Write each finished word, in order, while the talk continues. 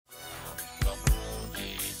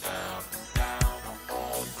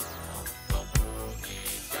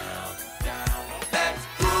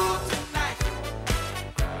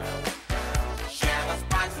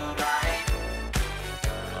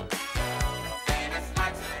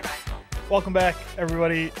Welcome back,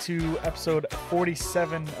 everybody, to episode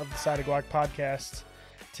 47 of the Side of Guac podcast.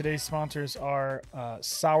 Today's sponsors are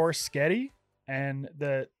Sour Sketty and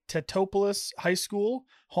the Tetopolis High School,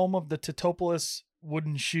 home of the Tetopolis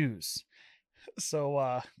wooden shoes.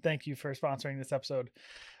 So thank you for sponsoring this episode.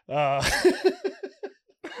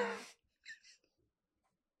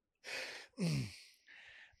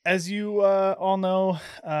 As you all know,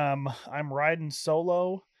 I'm riding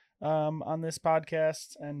solo on this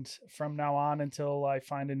podcast, and from now on until I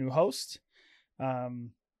find a new host.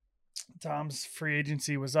 Tom's free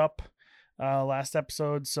agency was up last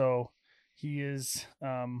episode, so he is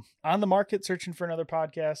on the market searching for another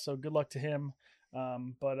podcast, so good luck to him.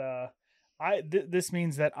 This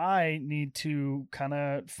means that I need to kind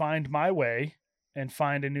of find my way and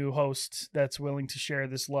find a new host that's willing to share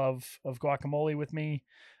this love of guacamole with me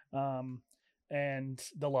and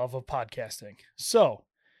the love of podcasting. So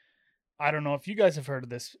I don't know if you guys have heard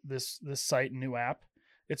of this site and new app.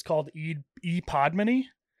 It's called ePodmany.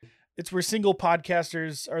 It's where single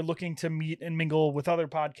podcasters are looking to meet and mingle with other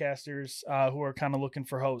podcasters who are kind of looking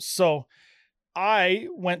for hosts. So I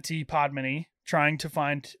went to ePodmany trying to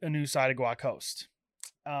find a new Side of Guac host.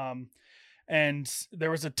 And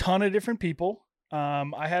there was a ton of different people.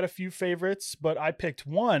 I had a few favorites, but I picked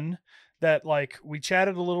one that we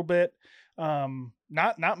chatted a little bit.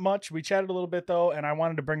 Not much. We chatted a little bit though, and I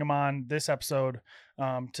wanted to bring him on this episode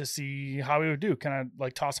to see how he would do, kind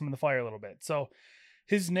of toss him in the fire a little bit. So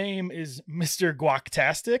his name is Mr.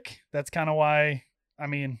 Guactastic. That's kind of why,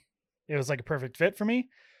 it was a perfect fit for me.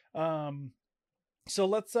 So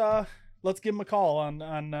let's give him a call on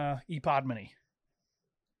ePodmany.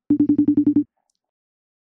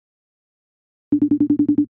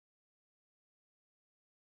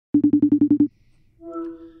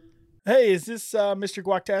 Hey, is this Mr.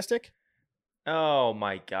 Guactastic? Oh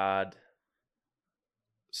my God.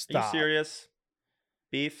 Stop. Are you serious?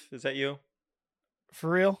 Beef, is that you? For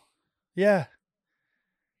real? Yeah.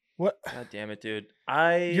 What? God damn it, dude.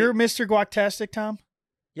 You're Mr. Guactastic, Tom?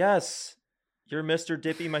 Yes. You're Mr.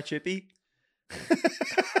 Dippy My Chippy?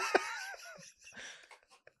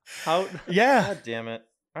 How? Yeah. God damn it.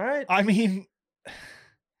 All right.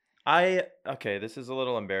 Okay, this is a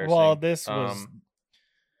little embarrassing. Well, this was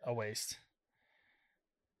a waste.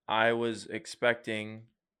 I was expecting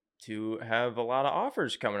to have a lot of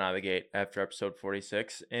offers coming out of the gate after episode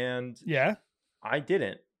 46, and yeah, I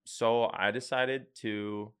didn't. So I decided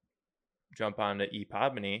to jump onto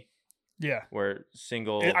ePodmany. Yeah, where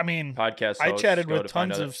podcast hosts I chatted go with to find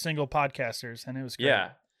tons other... of single podcasters, and it was great.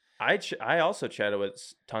 Yeah, I also chatted with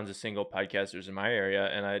tons of single podcasters in my area,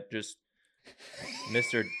 and I just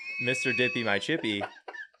Mr. Dippy My Chippy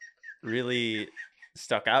really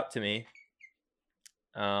stuck out to me.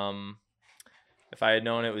 If I had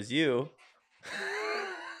known it was you,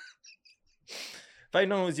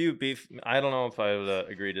 Beef, I don't know if I would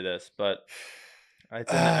agree to this, but it's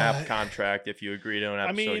in the app contract. If you agree to an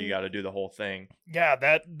episode, you got to do the whole thing. Yeah,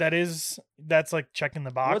 that's like checking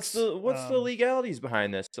the box. What's the legalities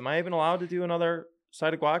behind this? Am I even allowed to do another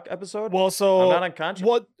Side of Guac episode? Well, so I'm not on contract.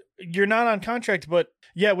 What? You're not on contract, but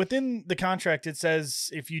yeah, within the contract it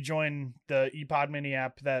says if you join the ePodmany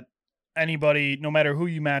app that anybody, no matter who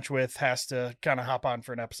you match with, has to kind of hop on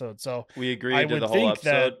for an episode. So we agreed to the whole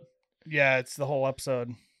episode. Yeah, it's the whole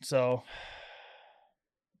episode. So,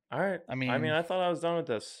 all right. I thought I was done with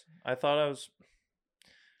this. I thought I was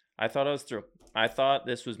through. I thought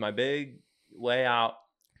this was my big way out.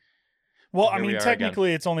 Well,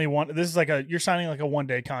 technically it's only one. This is you're signing a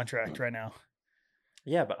 1-day contract right now.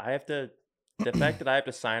 Yeah, but I have to. The fact that I have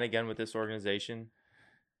to sign again with this organization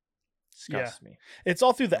disgusts me. It's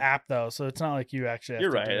all through the app though, so it's not like you actually have You're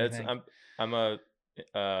to right. do anything.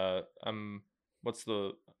 I'm what's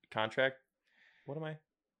the contract? What am I?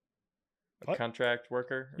 What? Contract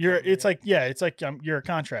worker? You're a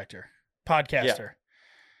contractor. Podcaster.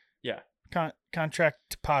 Yeah.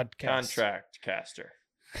 Contract podcast. Contract caster.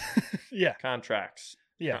 Yeah. Contracts.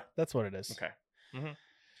 Yeah, that's what it is. Okay. Mm-hmm.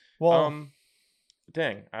 Well,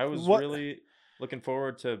 dang, I was really looking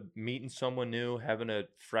forward to meeting someone new, having a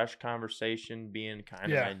fresh conversation, being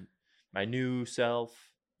kind of my new self.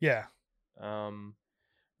 Yeah.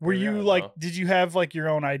 Were you did you have your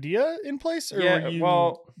own idea in place, or were you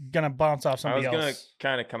gonna bounce off somebody else? I was gonna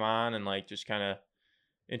kind of come on and just kind of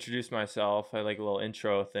introduce myself. I like a little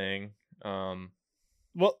intro thing.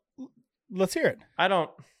 Well, let's hear it.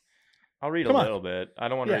 I'll read a little bit. I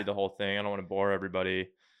don't want to read the whole thing. I don't want to bore everybody.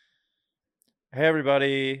 Hey,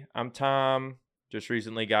 everybody. I'm Tom. Just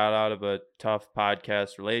recently got out of a tough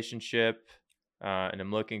podcast relationship, and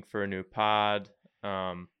I'm looking for a new pod.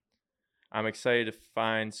 I'm excited to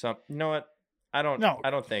find some. You know what? I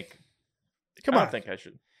don't think Come on. I don't think I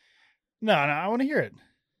should. No, I want to hear it.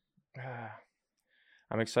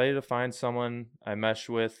 I'm excited to find someone I mesh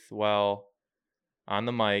with well on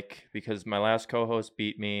the mic because my last co-host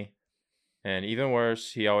beat me. And even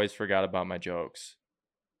worse, he always forgot about my jokes.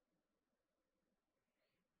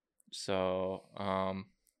 So,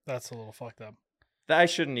 that's a little fucked up. I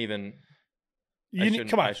shouldn't even.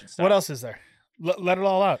 Come on. What else is there? Let it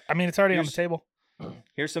all out. I mean, it's already on the table.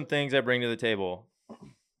 Here's some things I bring to the table.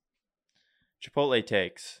 Chipotle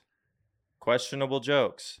takes. Questionable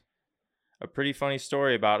jokes. A pretty funny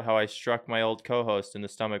story about how I struck my old co-host in the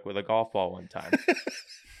stomach with a golf ball one time.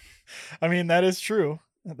 I mean, that is true.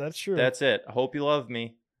 That's true. That's it. I hope you love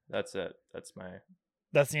me. That's it. That's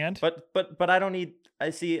the end. But I don't need.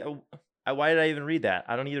 I see. Why did I even read that?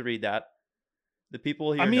 I don't need to read that. The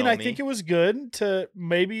people here. I think it was good to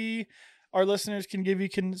maybe our listeners can give you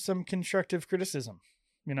some constructive criticism,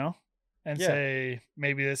 and say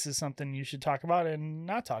maybe this is something you should talk about and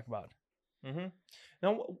not talk about. Mm-hmm.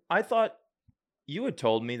 Now, I thought you had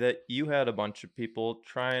told me that you had a bunch of people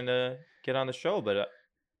trying to get on the show, but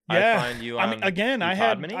I find you on. I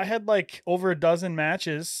had like over a dozen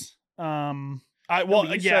matches. I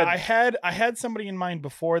had somebody in mind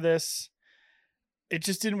before this. It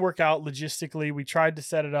just didn't work out logistically. We tried to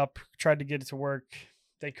set it up, tried to get it to work.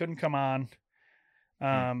 They couldn't come on.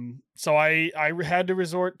 So I had to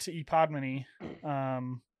resort to ePodmany.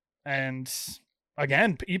 And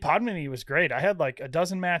again, ePodmany was great. I had like a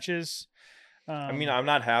dozen matches. I mean, I'm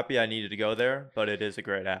not happy I needed to go there, but it is a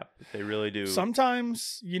great app. They really do.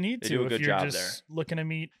 Sometimes you need to do a good if you're job just looking to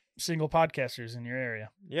meet single podcasters in your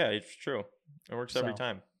area. Yeah, it's true. It works every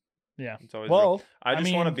time. Yeah. It's always I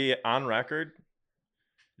just want to be on record.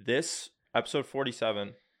 This episode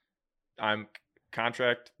 47, I'm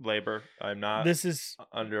contract labor. I'm not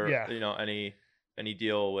under any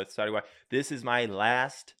deal with Saudi Guy. This is my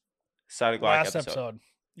last Saudi Guy episode.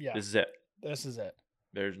 Yeah. This is it.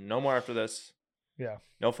 There's no more after this. Yeah.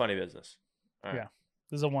 No funny business. All right. Yeah.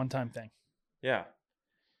 This is a one-time thing. Yeah.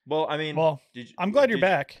 Well, I mean, I'm glad you're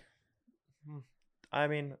back. I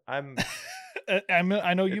mean, I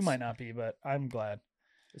know you might not be, but I'm glad.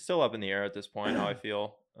 It's still up in the air at this point, how I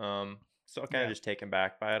feel. Still kind of just taken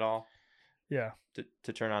back by it all. Yeah.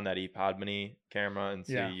 To turn on that ePodmany camera and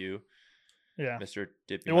see you. Yeah. Mr.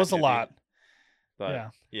 Dippy. It was a lot.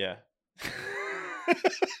 But yeah.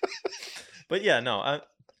 But yeah, no.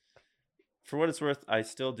 For what it's worth, I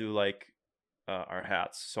still do like our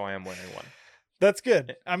hats, so I am wearing one. That's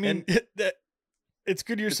good. I mean, it's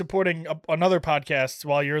good you're supporting another podcast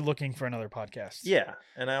while you're looking for another podcast. Yeah,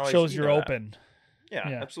 and I always shows you're open. Yeah,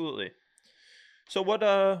 absolutely. So what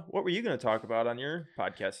were you going to talk about on your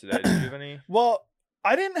podcast today? Did you have any? Well,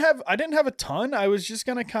 I didn't have a ton. I was just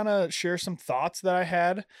going to kind of share some thoughts that I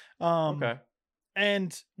had. Okay.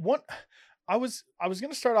 And I was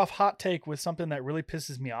going to start off hot take with something that really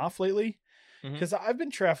pisses me off lately, because I've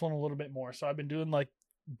been traveling a little bit more. So I've been doing like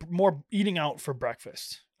more eating out for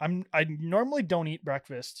breakfast. I normally don't eat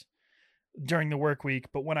breakfast during the work week,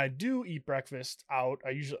 but when I do eat breakfast out, I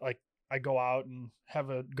usually I go out and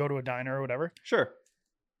go to a diner or whatever. Sure.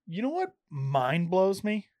 You know what mind blows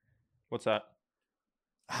me? What's that?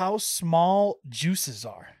 How small juices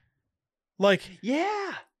are. Like,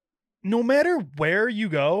 yeah. No matter where you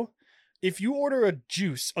go, if you order a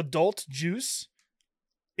juice, adult juice,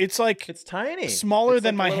 it's tiny, smaller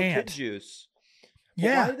than like my hand. Kid juice.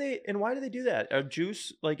 Yeah. Why do they do that?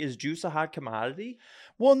 Is juice a hot commodity?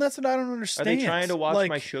 Well, and that's what I don't understand. Are they trying to watch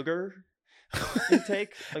my sugar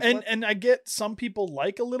intake? And I get some people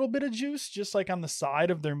like a little bit of juice just like on the side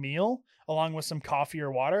of their meal along with some coffee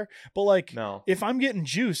or water. But no. If I'm getting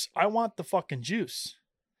juice, I want the fucking juice.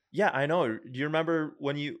 Yeah, I know. Do you remember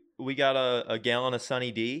when we got a gallon of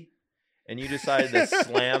Sunny D and you decided to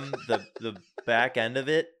slam the back end of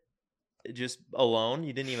it just alone?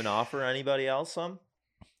 You didn't even offer anybody else some?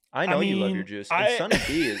 I know you love your juice. And Sunny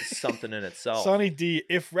D is something in itself. Sunny D.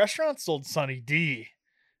 If restaurants sold Sunny D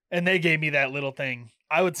and they gave me that little thing,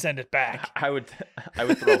 I would send it back. I would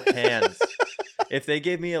throw hands. If they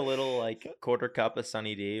gave me a little quarter cup of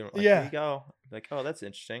Sunny D, here you go. Oh, that's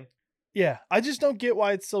interesting. Yeah, I just don't get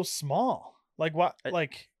why it's so small. What?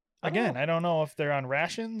 Again, I don't know if they're on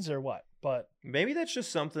rations or what, but maybe that's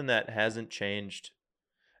just something that hasn't changed.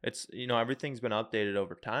 It's everything's been updated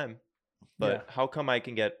over time. But how come I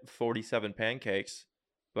can get 47 pancakes,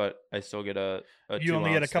 but I still get a you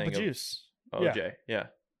only get a cup of juice? OJ, yeah.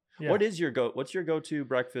 What's your go-to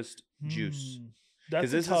breakfast juice?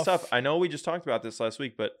 Because this is tough. I know we just talked about this last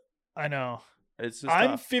week, but I know. It's just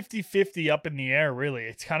I'm tough. 50-50 up in the air, really.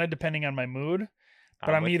 It's kind of depending on my mood,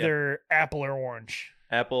 but I'm either apple or orange.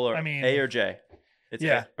 Apple or A or J? It's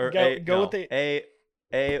Yeah. A, or Go with the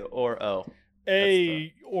A or O.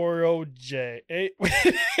 A or O J.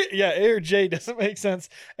 Yeah, A or J doesn't make sense.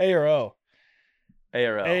 A or O. A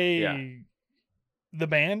or O. Yeah. The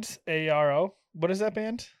band ARO. What is that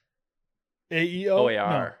band? AEO.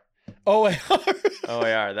 OAR. No. OAR.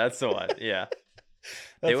 OAR. That's the one. Yeah.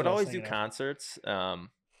 They would always do concerts. God,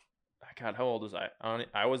 how old was I?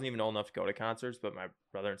 I wasn't even old enough to go to concerts, but my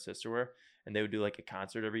brother and sister were, and they would do like a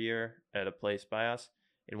concert every year at a place by us.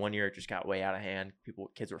 And one year it just got way out of hand.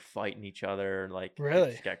 Kids were fighting each other, like really,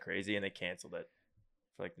 it just got crazy, and they canceled it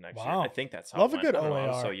for like the next year. I think that's how. Love it a good went. OAR. I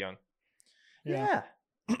was so young. Yeah.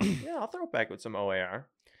 Yeah, I'll throw it back with some OAR.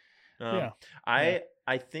 I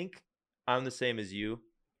think I'm the same as you.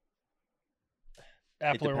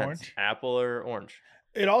 Apple or orange? Apple or orange.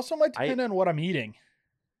 It also might depend on what I'm eating.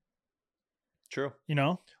 True. You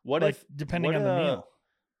know? What like, if depending on the meal.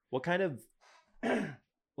 What kind of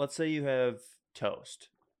let's say you have toast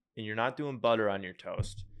and you're not doing butter on your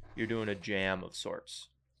toast. You're doing a jam of sorts.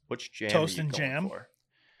 Which jam toast are you and going jam? For?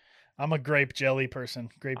 I'm a grape jelly person.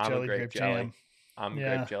 Grape jelly. Jam. I'm a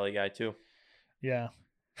grape jelly guy too. Yeah.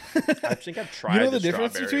 I think I've tried. You know the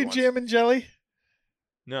difference between jam and jelly?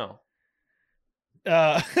 No.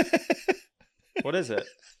 What is it?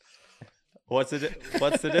 What's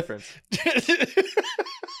the difference?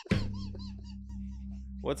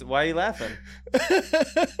 Why are you laughing?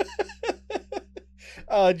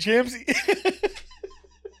 Jam's.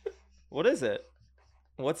 What is it?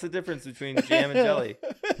 What's the difference between jam and jelly?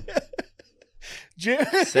 Jam.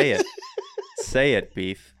 Say it. Say it,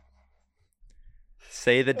 Beef.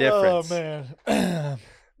 Say the difference. Oh man.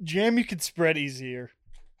 Jam you could spread easier.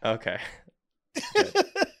 Okay.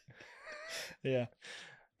 Yeah.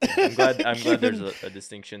 I'm glad there's a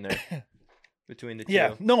distinction there between the two.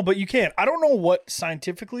 Yeah, no, but you can't. I don't know what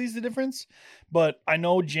scientifically is the difference, but I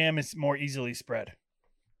know jam is more easily spread.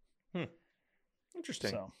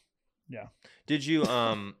 Interesting. So, yeah. Did you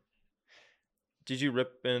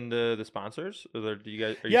rip into the sponsors? Or did you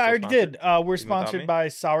guys? Yeah, I already did. We're sponsored by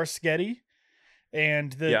Sour Sketty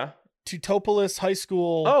and the Teutopolis High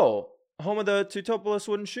School. Oh, home of the Teutopolis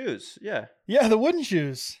wooden shoes. Yeah. Yeah, the wooden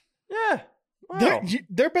shoes. Yeah. Wow.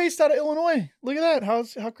 They're based out of Illinois. Look at that.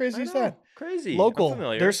 How crazy is that? Crazy. Local.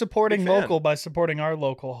 They're supporting local by supporting our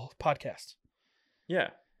local podcast.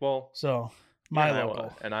 Yeah. Well, so my local.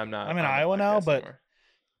 Iowa, and I'm not. I'm in Iowa now, but anymore.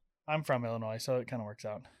 I'm from Illinois, so it kind of works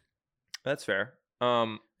out. That's fair.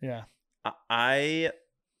 Yeah. I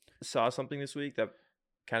saw something this week that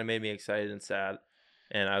kind of made me excited and sad,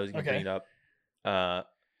 and I was going to bring it up.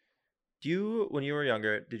 When you were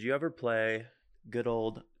younger, did you ever play good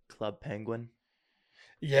old Club Penguin?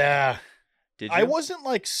 Yeah. Did you? I wasn't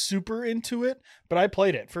like super into it, but I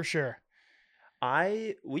played it for sure.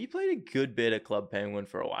 We played a good bit of Club Penguin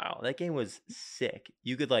for a while. That game was sick.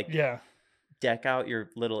 You could deck out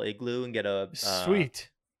your little igloo and get a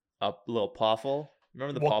little puffle.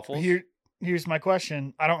 Remember the puffles? Here's my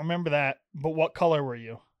question. I don't remember that, but what color were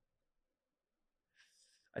you?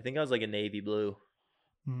 I think I was like a navy blue.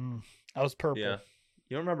 I was purple. Yeah.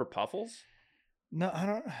 You don't remember puffles? No, I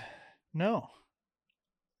don't. No.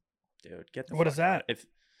 Dude, get the What is that? If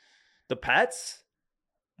the pets?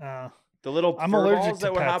 The little I'm fur allergic balls to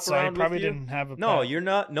that would pets, hop around so I probably with you? didn't have a No, pet. you're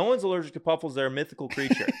not. No one's allergic to puffles. They're a mythical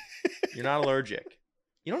creature. You're not allergic.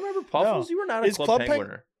 You don't remember puffles? No. You were not a Club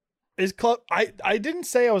Penguiner. I didn't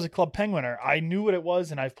say I was a Club Penguiner. I knew what it was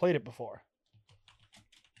and I've played it before.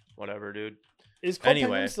 Whatever, dude. Is Club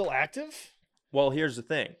Penguin still active? Well, here's the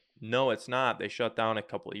thing. No, it's not. They shut down a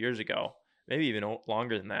couple of years ago. Maybe even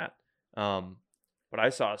longer than that. But I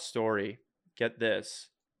saw a story. Get this.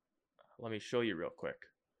 Let me show you real quick.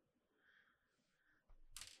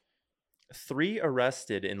 3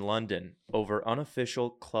 arrested in London over unofficial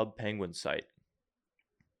Club Penguin site.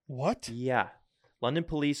 What? Yeah. London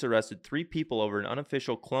police arrested 3 people over an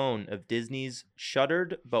unofficial clone of Disney's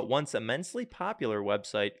shuttered but once immensely popular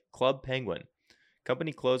website, Club Penguin.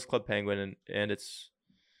 Company closed Club Penguin and its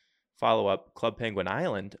follow-up, Club Penguin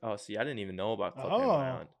Island. Oh, see, I didn't even know about Club Penguin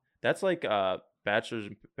Island. That's like Bachelors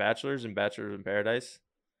and Bachelors in Paradise.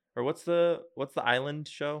 Or what's the island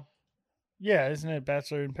show? Yeah, isn't it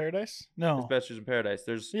Bachelor in Paradise? No. It's Bachelors in Paradise.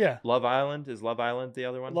 There's Love Island. Is Love Island the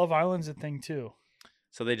other one? Love Island's a thing too.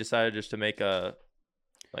 So they decided just to make a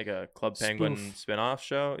Club Penguin spin-off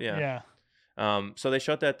show. Yeah. So they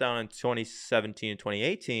shut that down in 2017 and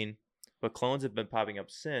 2018, but clones have been popping up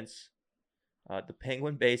since. The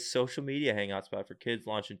Penguin-based social media hangout spot for kids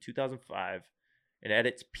launched in 2005, and at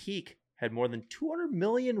its peak had more than 200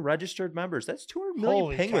 million registered members. That's 200 million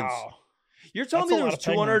Holy penguins. Cow. You're telling me there was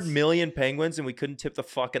 200 million penguins and we couldn't tip the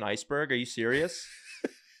fucking iceberg? Are you serious?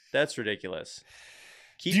 That's ridiculous.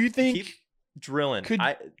 Do you think keep drilling? Do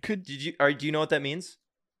you know what that means?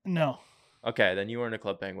 No. Okay, then you weren't a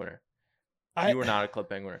Club Penguiner. You were not a Club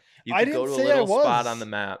Penguiner. You I could go to a little spot on the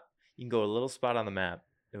map. You can go to a little spot on the map.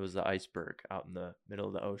 It was the iceberg out in the middle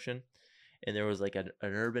of the ocean, and there was like an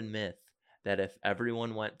urban myth that if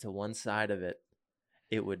everyone went to one side of it,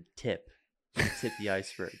 it would tip the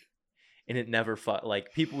iceberg. And it never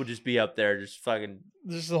like people would just be up there just fucking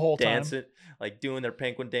just the whole dancing, time, like doing their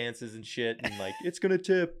penguin dances and shit, and like it's gonna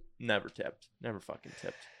tip. Never tipped. Never fucking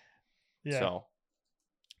tipped. Yeah. So,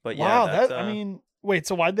 but wow, yeah, I mean, wait.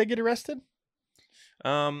 So why'd they get arrested?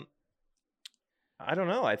 I don't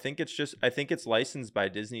know. I think it's licensed by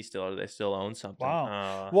Disney still, or they still own something.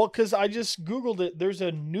 Wow. Well, because I just Googled it. There's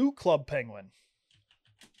a new Club Penguin.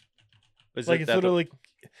 It's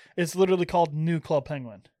literally called New Club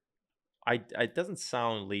Penguin. It doesn't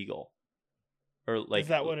sound legal, or like. Is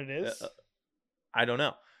that what it is? I don't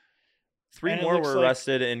know. 3 more were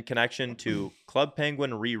arrested in connection to Club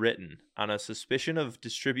Penguin Rewritten on a suspicion of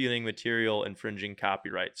distributing material infringing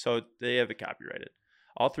copyright. So they have it copyrighted.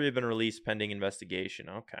 All 3 have been released pending investigation.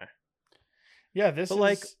 Okay. Yeah, it's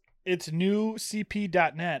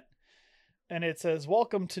newcp.net, and it says,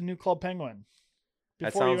 "Welcome to New Club Penguin."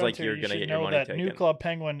 That sounds like you're going to get your money taken. New Club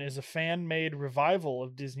Penguin is a fan-made revival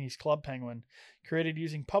of Disney's Club Penguin, created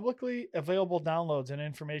using publicly available downloads and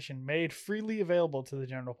information made freely available to the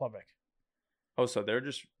general public. Oh, so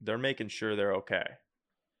they're making sure they're okay.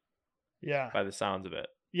 Yeah. By the sounds of it.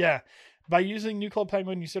 Yeah. By using New Club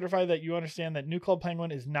Penguin, you certify that you understand that New Club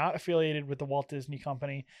Penguin is not affiliated with the Walt Disney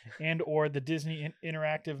Company and or the Disney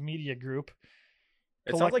Interactive Media Group.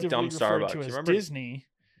 It sounds like Dumb Starbucks. Remember Disney?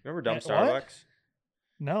 Remember Dumb Starbucks? What?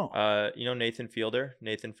 No. You know Nathan Fielder,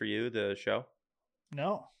 Nathan For You, the show?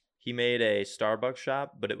 No. He made a Starbucks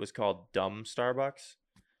shop, but it was called Dumb Starbucks.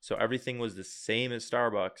 So everything was the same as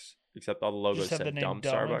Starbucks, except all the logos said the name Dumb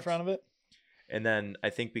Dumb Starbucks in front of it. And then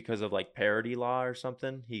I think because of like parody law or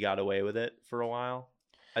something, he got away with it for a while.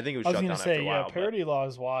 I think it was shut down after a while. Yeah, parody law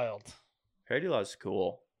is wild. Parody law is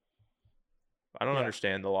cool. I don't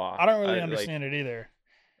understand the law. I don't really understand it either.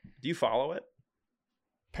 Do you follow it?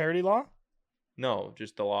 Parody law? No,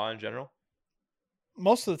 just the law in general.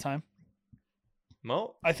 Most of the time.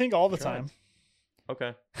 I think all the time.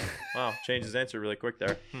 Okay. Wow, changed his answer really quick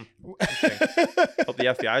there. Hope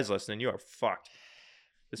the FBI is listening. You are fucked.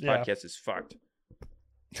 This podcast is fucked.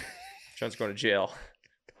 Sean's going to jail.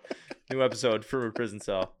 New episode from a prison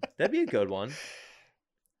cell. That'd be a good one.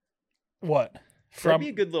 What? That'd be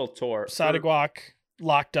a good little tour. Side of Guac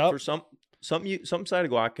locked up. For some Side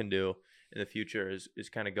of Guac can do in the future is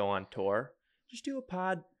kind of go on tour. Just do a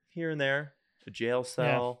pod here and there. A jail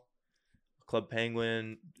cell, Club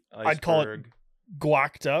Penguin, iceberg. I'd call it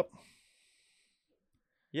Guacked Up.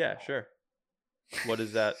 Yeah, sure. What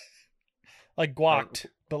is that? Like guacked,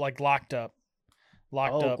 but like locked up.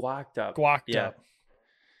 Locked up. Guacked up. Guacked up.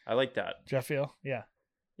 I like that. Do you feel? Yeah.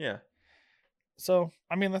 Yeah. So,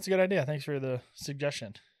 I mean, that's a good idea. Thanks for the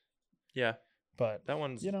suggestion. Yeah. But that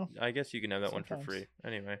one's, I guess you can have that one for free.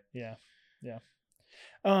 Anyway. Yeah. Yeah.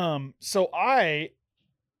 So I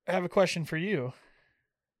have a question for you.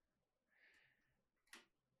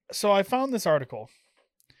 So I found this article.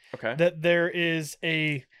 Okay. That there is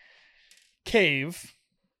a cave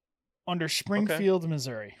under Springfield,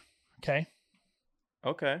 Missouri. Okay.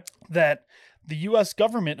 Okay. That the U.S.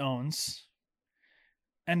 government owns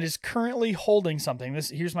and is currently holding something.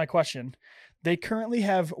 Here's my question. They currently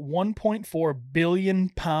have 1.4 billion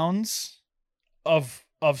pounds of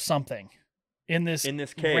something in this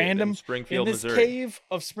cave in Springfield, Missouri. Cave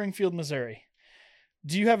of Springfield, Missouri.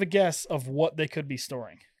 Do you have a guess of what they could be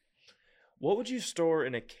storing? What would you store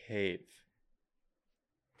in a cave?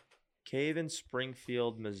 Cave in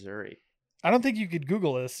Springfield, Missouri. I don't think you could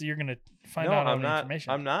Google this. You're going to find out all the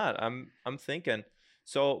information. I'm not. I'm thinking.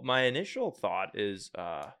 So my initial thought is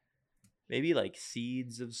maybe like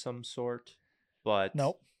seeds of some sort, but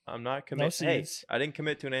nope. I'm not committed. No seeds. Hey, I didn't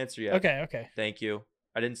commit to an answer yet. Okay. Thank you.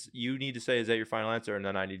 You need to say, is that your final answer? And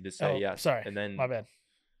then I need to say yes. Sorry. And then my bad.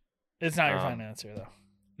 It's not your final answer though.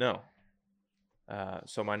 No.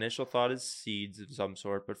 So my initial thought is seeds of some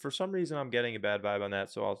sort, but for some reason I'm getting a bad vibe on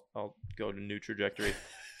that, so I'll go to new trajectory.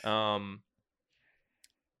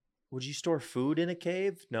 Would you store food in a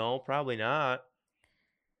cave? No, probably not.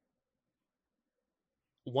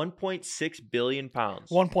 1.6 billion pounds.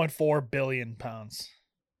 1.4 billion pounds.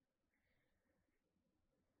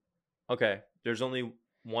 Okay, there's only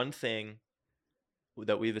one thing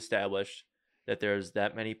that we've established that there's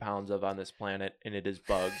that many pounds of on this planet, and it is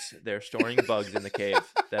bugs. They're storing bugs in the cave.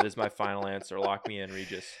 That is my final answer. Lock me in,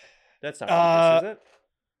 Regis. That's not Regis, is it?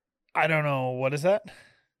 I don't know. What is that?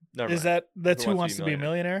 Never Is mind. that's Who Wants to Be a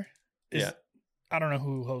Millionaire? Yeah. I don't know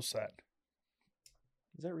who hosts that.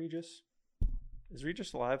 Is that Regis? Is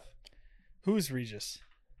Regis alive? Who's Regis?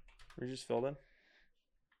 Regis Philbin?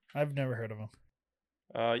 I've never heard of him.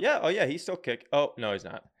 Yeah. Oh, yeah. He's still kicking. Oh, no, he's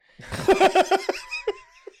not.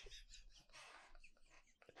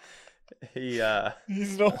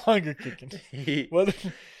 He's no longer kicking. He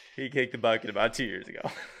kicked the bucket about 2 years ago.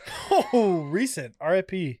 Oh, recent.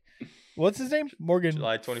 R.I.P. What's his name? Morgan.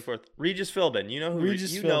 July 24th. Regis Philbin. You know who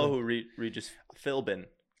Regis Philbin.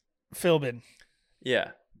 Philbin.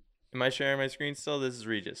 Yeah. Am I sharing my screen still? This is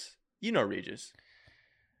Regis. You know Regis.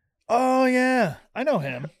 Oh yeah, I know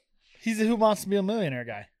him. He's the Who Wants to Be a Millionaire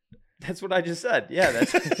guy. That's what I just said. Yeah,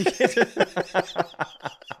 that's.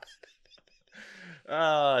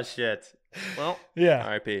 Oh shit. Well, yeah.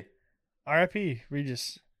 R.I.P. R.I.P.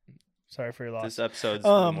 Regis. Sorry for your loss. This episode's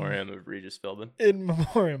in memoriam of Regis Philbin. In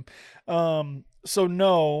memoriam. So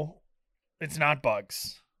no, it's not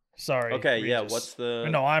Bugs. Sorry. Okay. Regis. Yeah. What's the?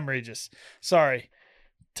 No, I'm Regis. Sorry,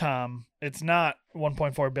 Tom. It's not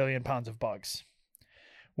 1.4 billion pounds of bugs.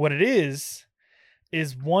 What it is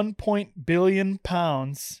 1 billion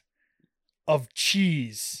pounds of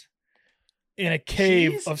cheese in a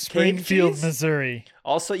cave of Springfield, Missouri.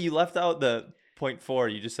 Also, you left out the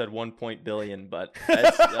 0.4. You just said 1 billion, but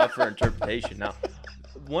that's up for interpretation. Now,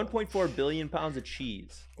 1.4 billion pounds of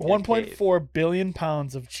cheese. 1.4 billion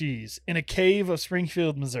pounds of cheese in a cave of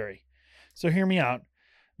Springfield, Missouri. So hear me out.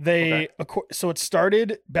 So it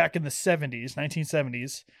started back in the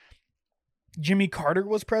 1970s. Jimmy Carter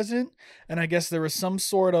was president, and I guess there was some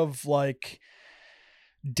sort of like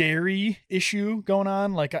dairy issue going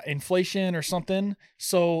on, like inflation or something.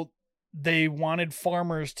 So they wanted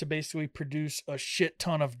farmers to basically produce a shit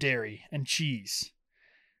ton of dairy and cheese.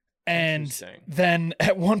 And then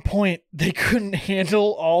at one point they couldn't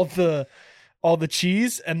handle all the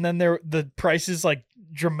cheese, and then the prices like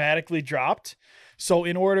dramatically dropped. So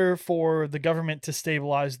in order for the government to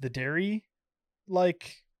stabilize the dairy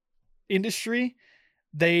industry,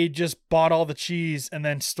 they just bought all the cheese and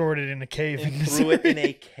then stored it in a cave and threw it in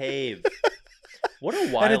a cave. What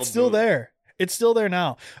a wild! And it's still move. there. It's still there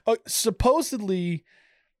now. Supposedly,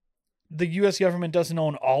 the U.S. government doesn't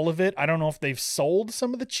own all of it. I don't know if they've sold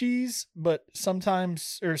some of the cheese, but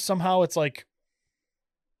sometimes or somehow it's like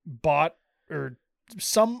bought, or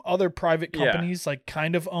some other private companies like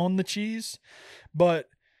kind of own the cheese, but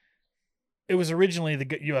it was originally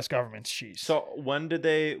the U.S. government's cheese. So when did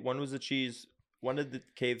the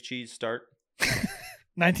cave cheese start?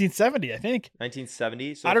 1970, I think.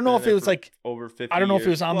 1970. So I don't know if it was like over 50. I don't know if it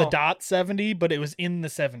was on the dot 70, but it was in the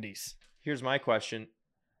 70s. Here's my question.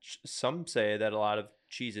 Some say that a lot of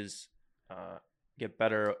cheeses get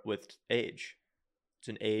better with age. It's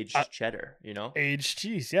an aged cheddar, you know? Aged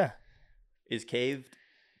cheese, yeah. Is cave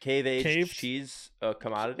aged cheese a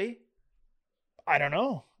commodity? I don't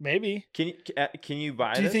know. Maybe. Can you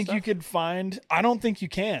buy? Do you think you could find? I don't think you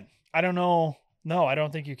can. I don't know. No, I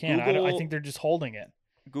don't think you can. I think they're just holding it.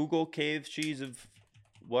 Google cave cheese of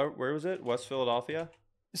where was it? West Philadelphia.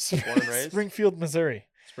 Born and raised? Springfield, Missouri.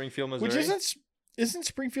 Springfield, Missouri. Which isn't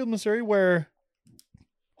Springfield, Missouri where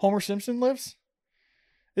Homer Simpson lives?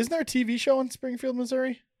 Isn't there a TV show in Springfield,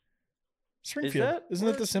 Missouri? Springfield. Isn't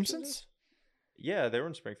it The Simpsons? Yeah, they were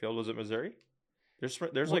in Springfield. Was it Missouri?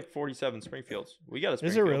 There's like 47 Springfields. We got a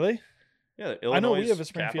Springfield. Is it really? Yeah, Illinois. I know we have a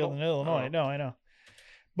Springfield in Illinois. No, I know.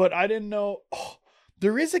 But I didn't know. Oh,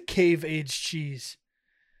 there is a cave aged cheese.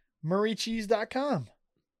 MurrayCheese.com.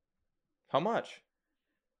 How much?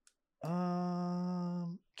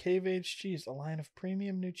 Cave aged cheese, a line of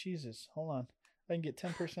premium new cheeses. Hold on. I can get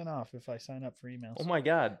 10% off if I sign up for emails. Oh my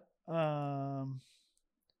God.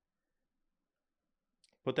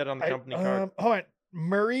 Put that on the company card. Hold on.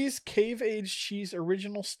 Murray's Cave Aged Cheese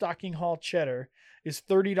Original Stocking Hall Cheddar is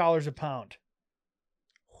 $30 a pound.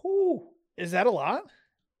 Whoo. Is that a lot?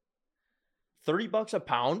 $30 a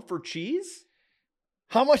pound for cheese?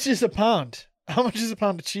 How much is a pound? How much is a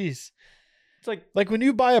pound of cheese? It's like when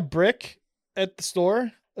you buy a brick at the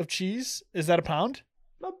store of cheese, is that a pound?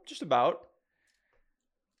 No, just about.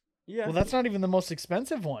 Yeah. Well, that's not even the most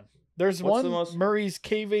expensive one. There's Murray's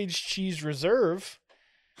Cave Aged Cheese Reserve.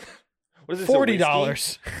 What is this?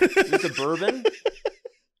 $40. Is this a bourbon?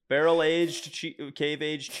 Barrel aged cave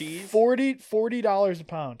aged cheese? $40 a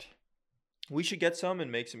pound. We should get some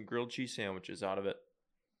and make some grilled cheese sandwiches out of it.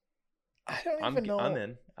 I don't even know. I'm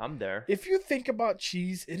in. I'm there. If you think about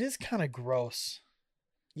cheese, it is kind of gross.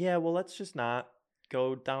 Yeah, well, let's just not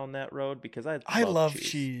go down that road because I love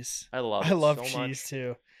cheese. I love cheese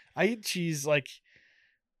too. I eat cheese like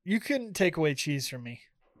you couldn't take away cheese from me.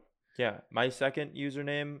 Yeah, my second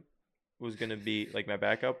username was gonna be like my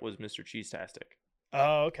backup was Mr. Cheese-tastic.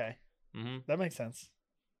 Oh, okay. Mm-hmm. That makes sense.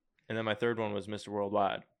 And then my third one was Mr.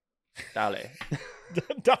 Worldwide. Dale.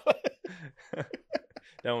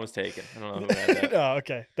 That one was taken. I don't know who had that. Oh,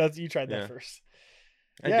 okay. You tried that first.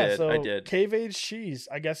 I did. Cave aged cheese,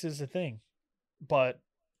 I guess, is a thing, but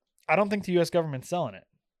I don't think the U.S. government's selling it.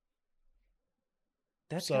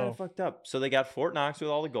 That's kind of fucked up. So they got Fort Knox with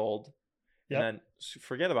all the gold. Yep. And then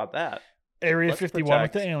forget about that. Area 51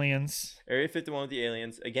 with the aliens. Area 51 with the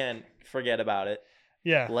aliens. Again, forget about it.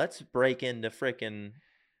 Yeah. Let's break into frickin'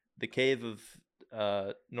 the cave of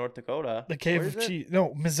North Dakota. The cave of cheese.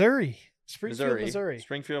 No, Missouri.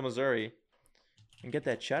 Springfield, Missouri. And get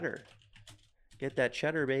that cheddar. Get that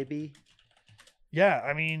cheddar, baby. Yeah,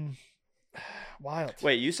 I mean, wild.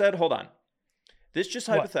 Wait, you said, hold on. This just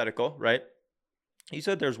hypothetical, right? You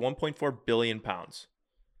said there's 1.4 billion pounds.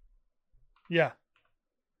 Yeah.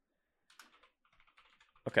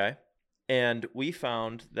 Okay. And we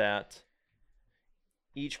found that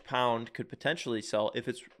each pound could potentially sell if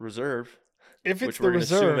it's reserve. If it's the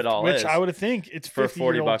reserve, which I would think it's for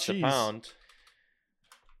 $40 cheese. A pound.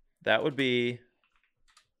 That would be.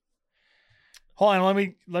 Hold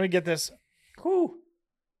on, let me get this. Whew.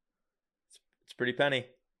 It's pretty penny.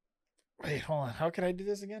 Wait, hold on. How can I do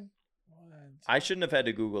this again? I shouldn't have had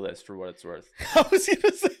to Google this for what it's worth. I was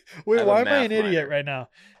gonna say, wait, why am I an idiot right now?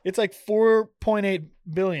 It's like 4.8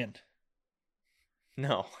 billion.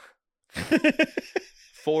 No.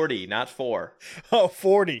 40, not 4. Oh,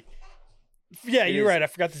 40. Yeah, you're right. I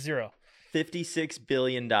forgot the zero. $56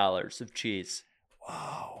 billion of cheese.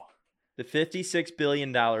 Wow. The $56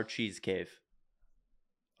 billion cheese cave.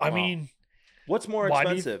 I mean, what's more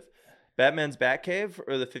expensive? Batman's Batcave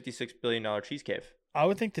or the $56 billion cheese cave? I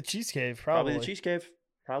would think the cheese cave, probably. The cheese cave.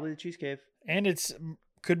 Probably the cheese cave. And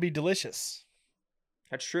could be delicious.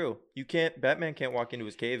 That's true. Batman can't walk into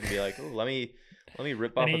his cave and be like, "Oh, let me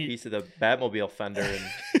rip off a piece of the Batmobile fender and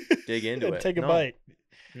dig into it." Take a bite.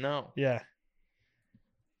 No. Yeah.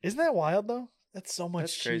 Isn't that wild though? That's so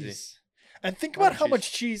much cheese. Crazy. And think about how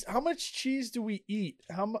much cheese do we eat?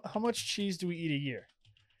 How much cheese do we eat a year?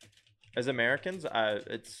 As Americans,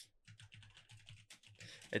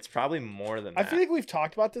 it's probably more than that. I feel like we've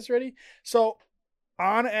talked about this already. So,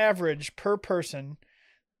 on average, per person,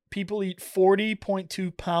 people eat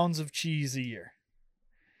 40.2 pounds of cheese a year.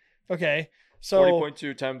 Okay, so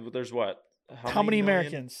 40.2 times. There's what? How many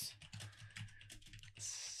Americans?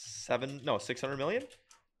 600 million.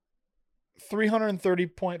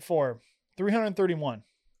 330.4, 331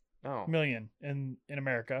 oh. million in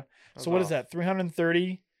America. So what is that?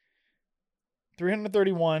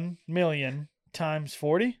 331 million times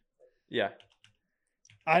 40? Yeah.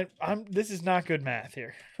 This is not good math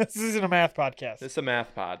here. This isn't a math podcast. This is a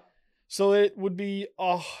math pod. So it would be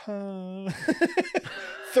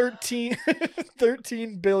 13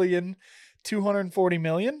 billion 240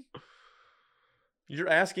 million. You're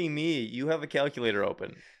asking me. You have a calculator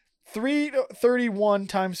open. 331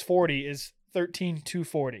 times 40 is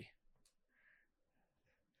 13,240.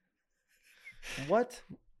 What?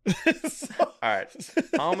 All right.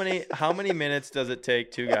 How many minutes does it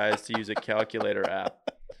take two guys to use a calculator app?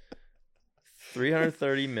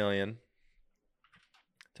 330 million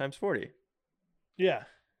times 40. Yeah.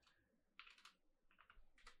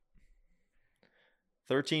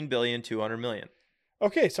 13,200,000,000.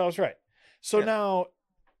 Okay, so I was right. So now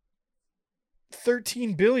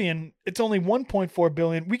 13 billion, it's only 1.4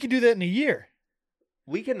 billion. We could do that in a year.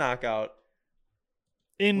 We can knock out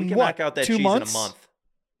knock out that 2 cheese months? in a month.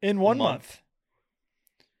 In 1 month.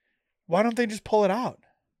 Why don't they just pull it out?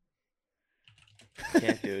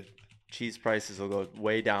 Can't, dude. Cheese prices will go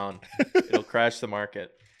way down. It'll crash the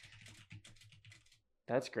market.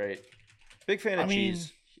 That's great. Big fan of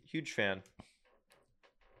cheese. Huge fan.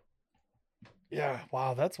 Yeah.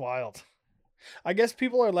 Wow, that's wild. I guess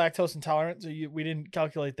people are lactose intolerant, so we didn't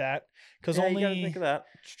calculate that because you gotta think of that.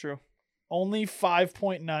 It's true. Only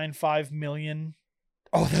 5.95 million.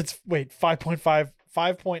 Oh,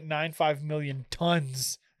 5.95 million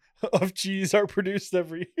tons of cheese are produced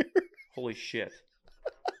every year. Holy shit.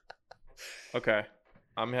 Okay,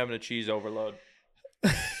 I'm having a cheese overload.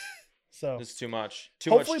 So it's too much.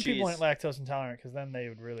 Hopefully much cheese. People aren't lactose intolerant because then they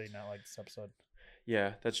would really not like this episode.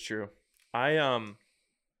 Yeah, that's true. I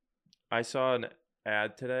saw an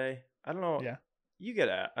ad today. I don't know. Yeah. You get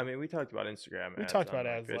ad. I mean, we talked about Instagram. We talked about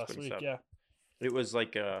ads last week. Yeah. It was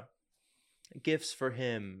like a gifts for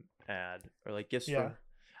him ad or like gifts for.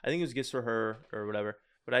 I think it was gifts for her or whatever.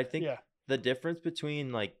 But I think the difference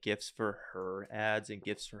between like gifts for her ads and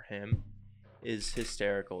gifts for him is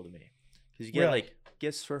hysterical to me. Because you get like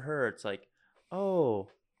gifts for her. It's like, oh,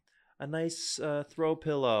 a nice throw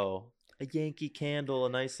pillow a Yankee candle, a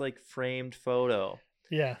nice like framed photo.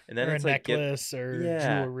 Yeah. And then or it's a like necklace or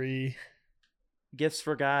jewelry. Gifts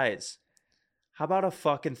for guys. How about a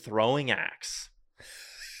fucking throwing axe?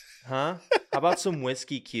 Huh? How about some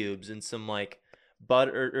whiskey cubes and some like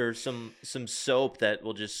butter or some soap that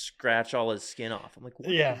will just scratch all his skin off? I'm like,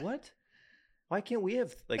 what? Why can't we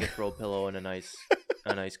have like a throw pillow and a nice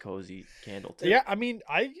cozy candle too? Yeah, I mean,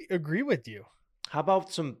 I agree with you. How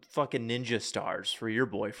about some fucking ninja stars for your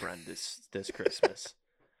boyfriend this Christmas?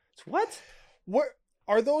 What? What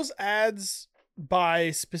are those ads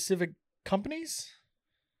by specific companies?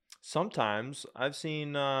 Sometimes I've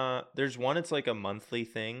seen there's one, it's like a monthly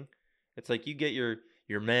thing. It's like you get your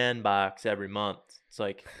man box every month. It's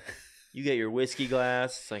like you get your whiskey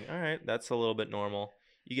glass. It's like, all right, that's a little bit normal.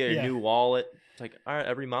 You get your new wallet. It's like, all right,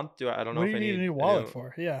 every month I don't know if I need a new wallet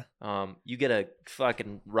for. Yeah. You get a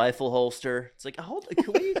fucking rifle holster. It's like,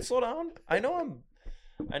 can we slow down? I know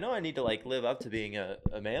I need to like live up to being a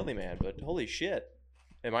manly man, but holy shit.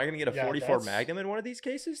 Am I going to get a 44 Magnum in one of these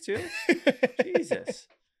cases too? Jesus.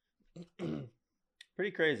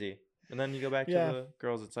 Pretty crazy. And then you go back to the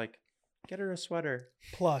girls. It's like, get her a sweater.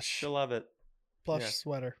 Plush. She'll love it. Plush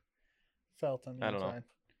sweater. Felt on the inside. I don't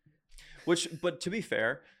know. But to be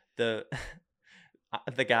fair, the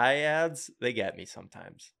guy ads, they get me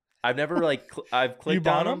sometimes. I've never I've clicked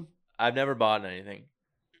on them. I've never bought anything.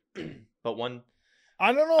 But one.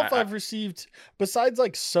 I don't know if I've received, besides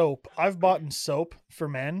like soap, I've bought soap for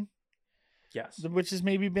men. Yes. Which has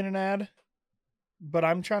maybe been an ad. But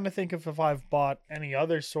I'm trying to think if I've bought any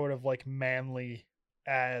other sort of like manly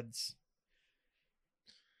ads.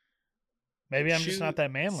 Maybe I'm just not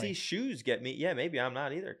that manly. See, shoes get me. Yeah, maybe I'm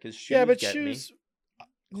not either. Because shoes get shoes.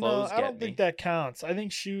 Me. No, I don't think that counts. I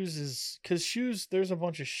think shoes is because shoes. There's a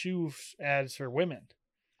bunch of shoe ads for women.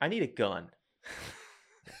 I need a gun.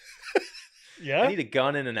 Yeah, I need a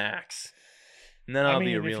gun and an axe, and then I'll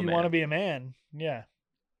be a real man. If you want to be a man, yeah.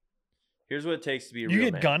 Here's what it takes to be a real man.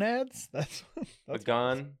 You get gun ads? That's a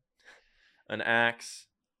gun, an axe,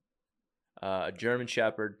 a German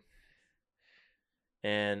Shepherd,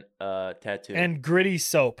 and a tattoo. And gritty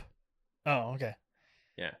soap. Oh, okay.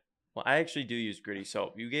 Yeah. Well, I actually do use gritty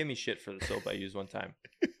soap. You gave me shit for the soap I used one time.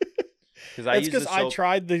 Because I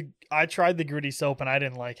tried the gritty soap and I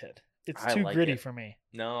didn't like it. It's too gritty for me.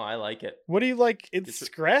 No, I like it. What do you like? It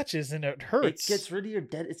scratches and it hurts. It gets rid of your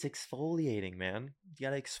dead. It's exfoliating, man. You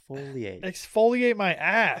gotta exfoliate. Exfoliate my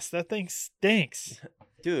ass. That thing stinks.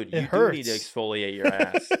 Dude, you do need to exfoliate your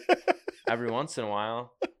ass. Every once in a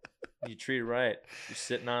while. You treat it right. You're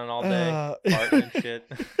sitting on it all day, farting and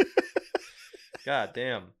shit. God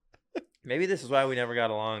damn. Maybe this is why we never got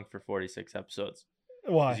along for 46 episodes.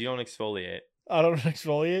 Why? Because you don't exfoliate. I don't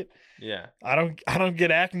exfoliate. Yeah. I don't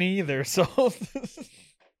get acne either, so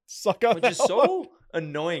suck up. Which is so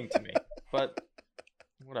annoying to me. But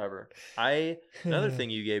whatever. Another thing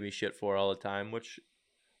you gave me shit for all the time, which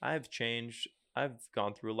I've changed. I've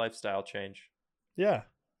gone through a lifestyle change. Yeah.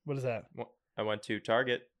 What is that? I went to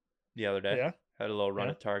Target the other day. Yeah. Had a little run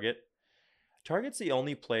at Target. Target's the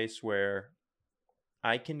only place where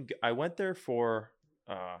I went there for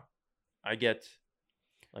I get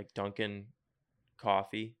like Dunkin'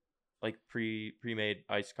 coffee, like pre-made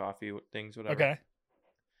iced coffee things, whatever.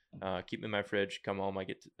 Okay. Keep them in my fridge. Come home, I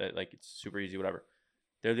get like it's super easy, whatever.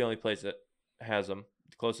 They're the only place that has them,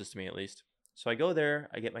 the closest to me at least. So I go there.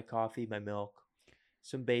 I get my coffee, my milk,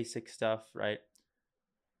 some basic stuff, right?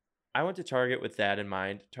 I went to Target with that in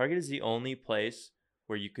mind. Target is the only place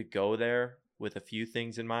where you could go there with a few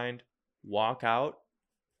things in mind, walk out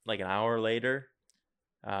like an hour later,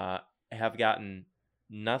 have gotten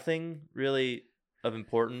nothing really of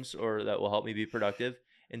importance or that will help me be productive,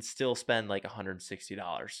 and still spend like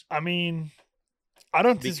 $160. I mean, I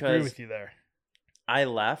don't disagree with you there. I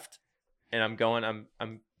left and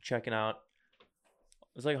I'm checking out.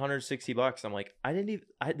 It was like $160. I'm like, I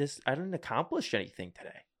didn't accomplish anything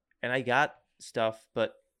today. And I got stuff,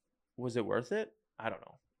 but was it worth it? I don't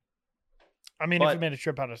know. I mean, if you made a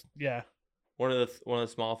trip out of one of the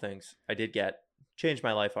small things I did get changed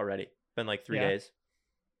my life already. Been like 3 days.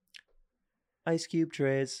 Ice cube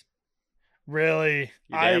trays. Really?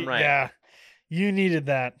 You're damn right. Yeah. You needed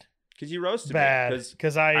that. Because you roasted me.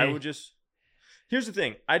 Because I would just. Here's the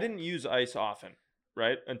thing. I didn't use ice often,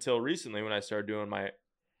 right? Until recently when I started doing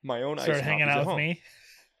my own ice. Started hanging out with me?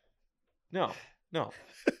 No.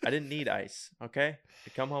 I didn't need ice, okay? I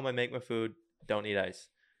come home, I make my food, don't need ice.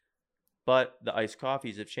 But the iced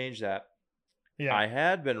coffees have changed that. Yeah. I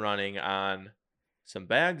had been running on some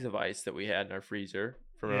bags of ice that we had in our freezer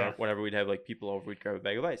from whenever we'd have like people over, we'd grab a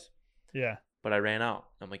bag of ice. Yeah. But I ran out.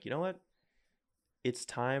 I'm like, you know what? It's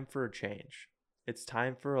time for a change. it's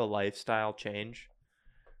time for a lifestyle change.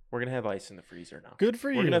 We're going to have ice in the freezer now. Good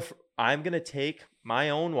for you. I'm going to take my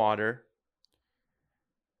own water.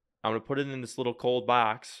 I'm going to put it in this little cold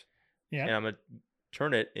box. Yeah. And I'm going to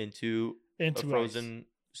turn it into a frozen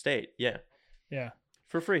state. Yeah. Yeah.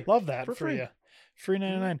 For free. Love that for you. Free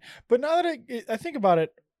 99. But now that I think about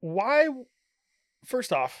it, why,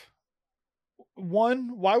 first off,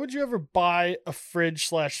 why would you ever buy a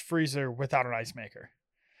fridge/freezer without an ice maker?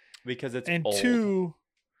 Because it's and old. 2,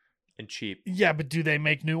 and cheap. Yeah, but do they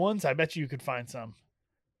make new ones? I bet you could find some.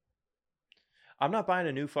 I'm not buying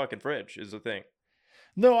a new fucking fridge is the thing.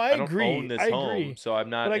 No, I agree. Don't own this home, so I'm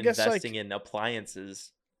not investing in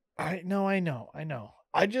appliances. I know.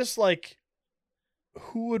 I just like,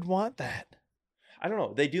 who would want that? I don't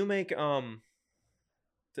know. They do make I'll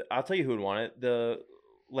tell you who would want it. The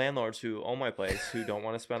landlords who own my place who don't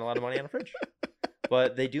want to spend a lot of money on a fridge.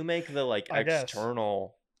 But they do make the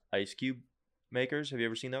external ice cube makers. Have you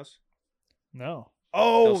ever seen those? No.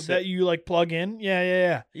 Oh, that you like plug in?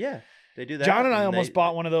 Yeah. Yeah, they do that. John and I almost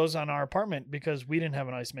bought one of those on our apartment because we didn't have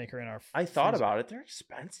an ice maker in our I thought about it. They're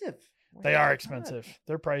expensive. They are expensive.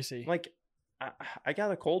 They're pricey. Like, I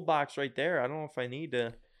got a cold box right there. I don't know if I need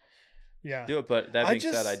to do it. But that being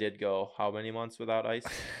said, I did go how many months without ice?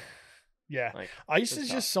 Yeah. Ice is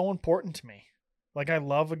just so important to me. Like, I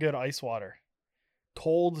love a good ice water.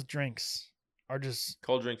 Cold drinks are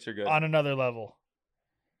good on another level.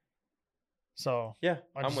 So yeah,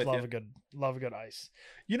 I just love a good ice.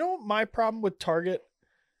 You know my problem with Target?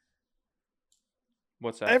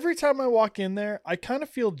 What's that? Every time I walk in there, I kind of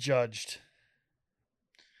feel judged.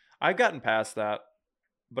 I've gotten past that,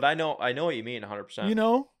 but I know what you mean 100%. You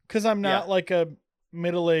know, because I'm not like a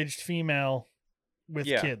middle-aged female with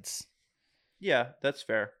kids. Yeah, that's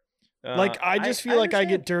fair. I just feel like I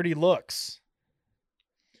get dirty looks.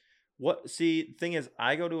 The thing is,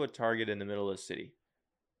 I go to a Target in the middle of the city.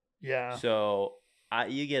 Yeah. So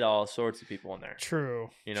you get all sorts of people in there. True.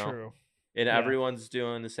 You know? True. And everyone's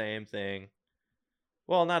doing the same thing.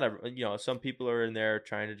 Well, not some people are in there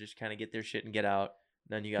trying to just kind of get their shit and get out.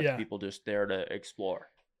 And then you got the people just there to explore.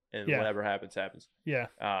 And whatever happens, happens. Yeah.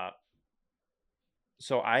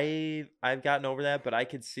 So I've gotten over that, but I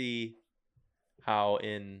could see how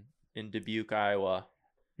in Dubuque, Iowa.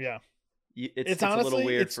 Yeah. It's honestly, a little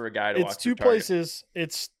weird for a guy to walk through It's two places.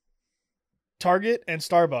 It's Target and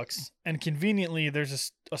Starbucks. And conveniently,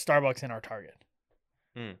 there's a Starbucks in our Target.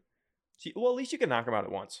 Well, at least you can knock them out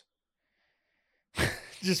at once.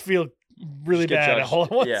 Just feel really bad all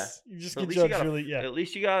at once. Yeah. You just get judged really, At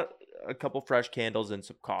least you got a couple fresh candles and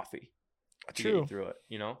some coffee. True. To get you through it,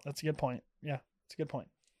 you know? That's a good point. Yeah, that's a good point.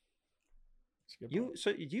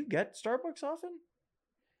 So you get Starbucks often?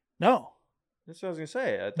 No. That's what I was going to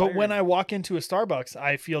say. But when I walk into a Starbucks,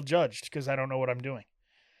 I feel judged because I don't know what I'm doing.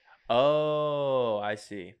 Oh, I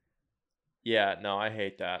see. Yeah, no, I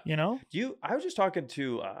hate that. You know? I was just talking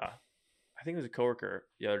to, I think it was a coworker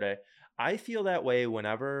the other day. I feel that way it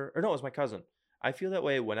was my cousin. I feel that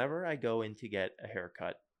way whenever I go in to get a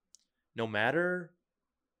haircut. No matter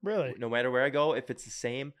where I go, if it's the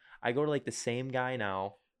same, I go to like the same guy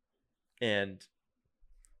now. And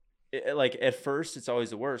at first it's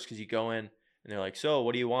always the worst because you go in and they're like, so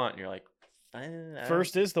what do you want? And you're like,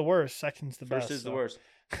 first is the worst. Second's the best. First is the worst.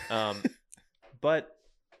 But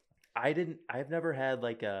I've never had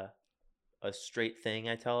like a straight thing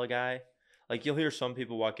I tell a guy. Like you'll hear some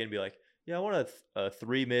people walk in and be like, yeah, I want a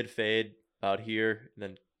 3 mid fade out here and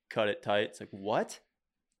then cut it tight. It's like, what?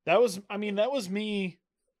 That was me that was me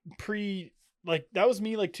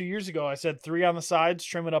like 2 years ago. I said 3 on the sides,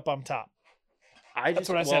 trim it up on top. That's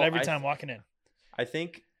what I said every time walking in. I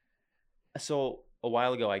think so. A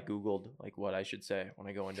while ago, I Googled like what I should say when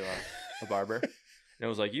I go into a barber, and it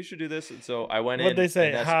was like, you should do this. And so I went in. What'd they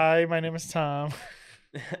say? Hi, my name is Tom.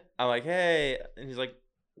 I'm like, hey, and he's like,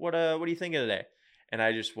 what are you thinking today? And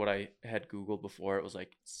what I had Googled before, it was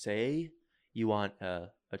like, say you want a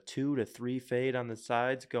 2 to 3 fade on the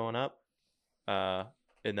sides going up,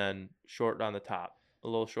 and then short on the top, a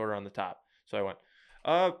little shorter on the top. So I went,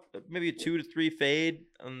 maybe a 2 to 3 fade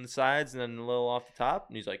on the sides and then a little off the top.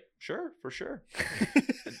 And he's like, sure, for sure.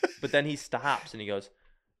 But then he stops and he goes,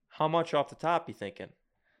 how much off the top you thinking?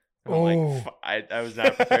 And I'm like, I was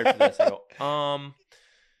not prepared for this. I go,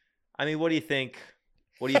 I mean, what do you think?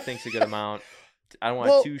 What do you think's a good amount? I don't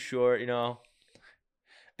want it too short, you know?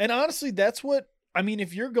 And honestly, that's what, I mean,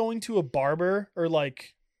 if you're going to a barber or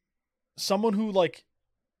like someone who like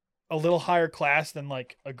a little higher class than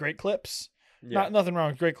like a Great Clips, nothing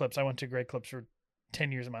wrong with Great Clips. I went to Great Clips for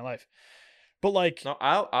 10 years of my life, but like, no,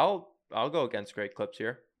 I'll go against Great Clips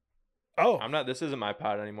here. Oh, this isn't my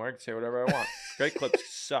pod anymore. I can say whatever I want. Great Clips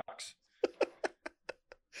sucks.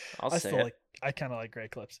 I kind of like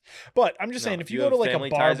Great Clips, but I'm just saying if you go to like a barber,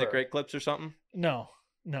 family ties at Great Clips or something. No.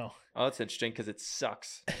 Oh, that's interesting because it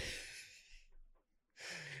sucks.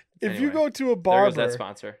 If you go to a barber, there goes that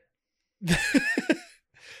sponsor.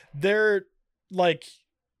 They're like,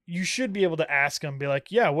 you should be able to ask them, be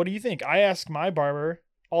like, yeah, what do you think? I ask my barber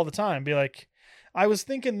all the time, be like, I was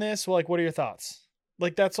thinking this. Well, like, what are your thoughts?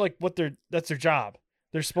 Like, that's like that's their job.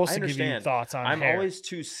 They're supposed to give you thoughts on I'm hair. always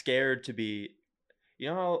too scared to be, you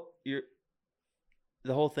know how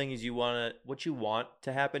the whole thing is what you want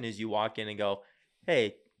to happen is you walk in and go,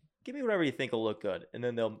 hey, give me whatever you think will look good. And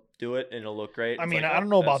then they'll do it and it'll look great. I mean, I don't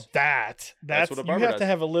know about that. That's what a barber does. You have to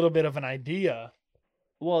have a little bit of an idea.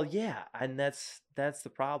 Well, yeah. And that's the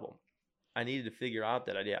problem. I needed to figure out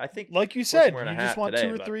that idea. I think, like you said, you just want today,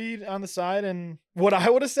 2 or 3 on the side. And what I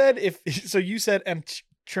would have said so you said, and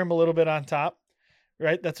trim a little bit on top,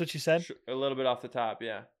 right? That's what you said? A little bit off the top.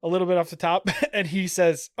 Yeah. A little bit off the top. And he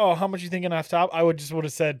says, oh, how much you thinking off top? I would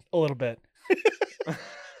have said a little bit.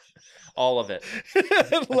 All of it.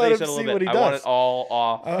 Let him see what he does. I want it all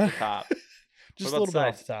off the top. Just a little bit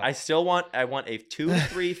off the top. I want a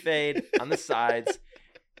 2-3 fade on the sides.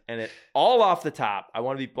 And it all off the top. I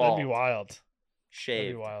want to be bald. That'd be wild. Shaved.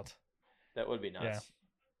 That'd be wild. That would be nuts.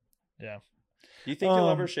 Yeah. Do you think you'll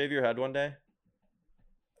ever shave your head one day?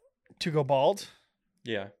 To go bald?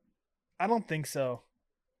 Yeah. I don't think so.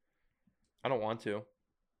 I don't want to.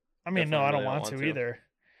 I mean, no, I don't want to either.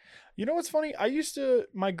 You know what's funny?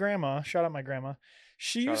 My grandma, shout out my grandma.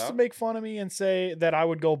 She used to make fun of me and say that I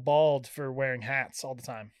would go bald for wearing hats all the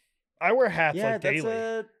time. I wear hats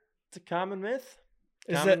daily. It's a common myth.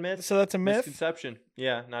 Myth? So that's a myth? Misconception.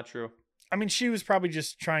 Yeah, not true. I mean, she was probably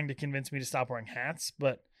just trying to convince me to stop wearing hats,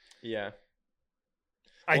 but yeah,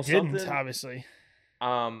 I didn't, obviously.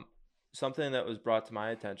 Something that was brought to my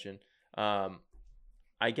attention.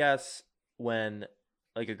 I guess when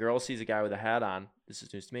like a girl sees a guy with a hat on, this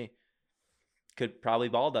is news to me, could probably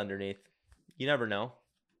bald underneath. You never know.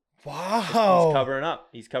 Wow.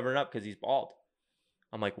 He's covering up because he's bald.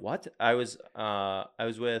 I'm like, what? I was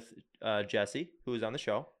with Jesse, who was on the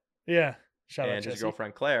show. Yeah. Shout out and Jesse. His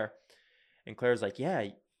girlfriend Claire. And Claire's like, yeah,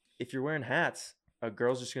 if you're wearing hats, a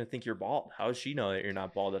girl's just gonna think you're bald. How does she know that you're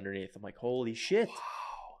not bald underneath? I'm like, holy shit. Wow.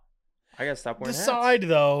 I gotta stop wearing hats. The side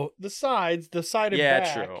though. The side and back.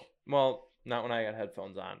 Yeah, true. Well, not when I got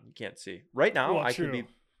headphones on. You can't see. Right now, I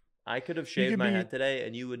could have shaved my head today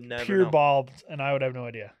and you would never pure know. Bald and I would have no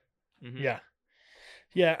idea. Mm-hmm. Yeah.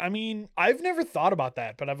 Yeah, I mean, I've never thought about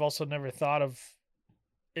that, but I've also never thought of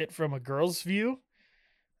it from a girl's view.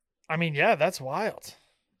 I mean, yeah, that's wild.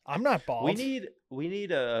 I'm not bald. We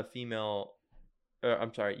need a female.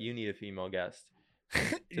 I'm sorry, you need a female guest.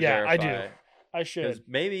 Yeah, I do. I should.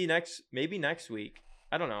 Maybe next week.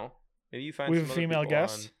 I don't know. Maybe you find we have a female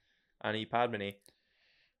guest on ePodmini.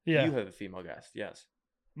 Yeah, you have a female guest. Yes.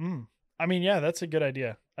 I mean, yeah, that's a good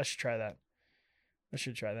idea. I should try that.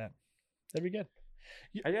 That'd be good.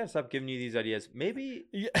 I gotta stop giving you these ideas. Maybe.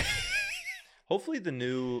 Yeah. Hopefully the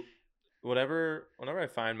new. Whenever I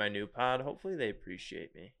find my new pod, hopefully they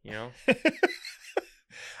appreciate me, you know?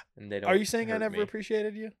 And they don't. Are you saying I never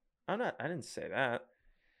appreciated you? I didn't say that.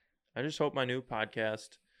 I just hope my new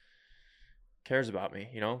podcast cares about me,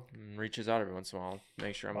 you know, and reaches out every once in a while,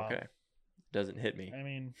 make sure I'm okay. Doesn't hit me. I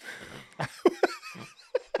mean,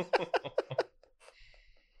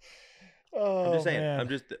 I'm just saying. Man. I'm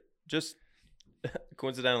just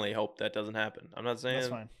coincidentally hope that doesn't happen. I'm not saying that's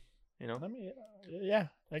fine. You know, yeah,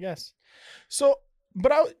 I guess. So,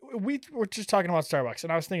 but we were just talking about Starbucks,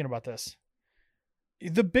 and I was thinking about this.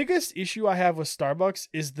 The biggest issue I have with Starbucks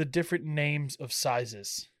is the different names of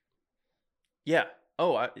sizes. Yeah.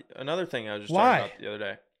 Oh, another thing I was just talking about the other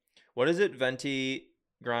day. What is it? Venti,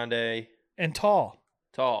 Grande, and Tall.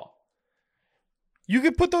 Tall. You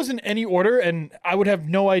could put those in any order, and I would have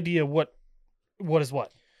no idea what is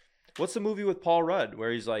what. What's the movie with Paul Rudd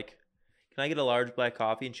where he's like, "Can I get a large black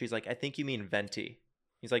coffee?" And she's like, "I think you mean venti."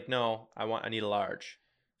 He's like, "No, I need a large."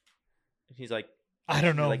 And he's like, "I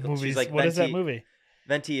don't know movies." She's like, what is that movie?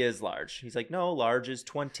 Venti is large. He's like, "No, large is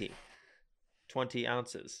 20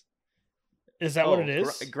 ounces." Is that what it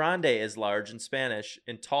is? Grande is large in Spanish,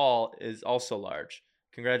 and tall is also large.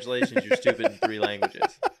 Congratulations, you're stupid in 3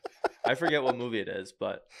 languages. I forget what movie it is,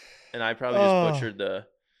 and I probably just butchered the.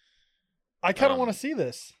 I kind of want to see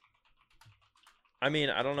this. I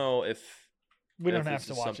mean, I don't know if we don't have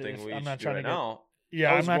to watch it. I'm not trying to now.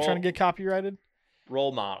 Yeah, I'm not trying to get copyrighted.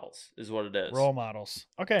 Role models is what it is. Role models.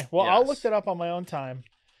 Okay, well, yes. I'll look that up on my own time,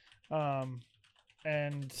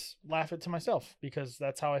 and laugh it to myself because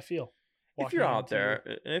that's how I feel. If you're out there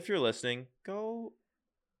and if you're listening, go.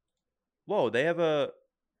 Whoa, they have a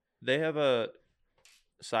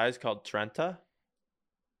size called Trenta.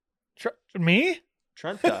 Me?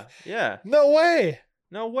 Trenta. Yeah. No way.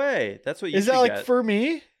 No way. That's what you Is that like for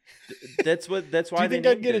me? That's why they named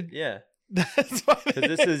I'd get it. Yeah. That's why. Because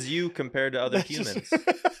this is you compared to other humans.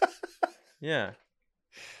 Yeah.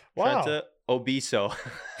 Wow. Trenta Obeso.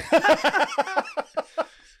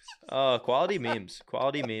 Quality memes.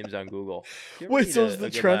 Quality memes on Google. Wait, so is the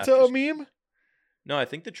Trenta a meme? No, I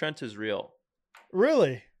think the Trenta is real.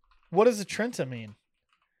 Really? What does a Trenta mean?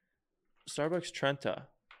 Starbucks Trenta.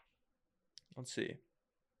 Let's see.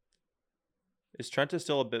 Is Trenta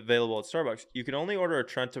still available at Starbucks? You can only order a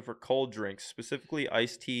Trenta for cold drinks, specifically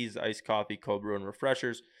iced teas, iced coffee, cold brew, and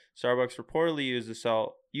refreshers. Starbucks reportedly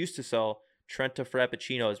used to sell Trenta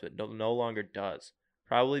Frappuccinos, but no longer does.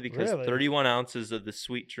 Probably because 31 ounces of the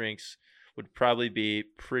sweet drinks would probably be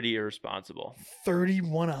pretty irresponsible.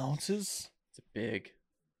 31 ounces? It's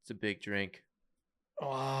a big drink.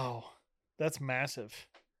 Wow. That's massive.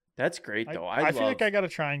 That's great, though. I feel like I got to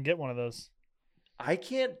try and get one of those. I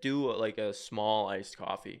can't do like a small iced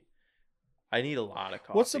coffee. I need a lot of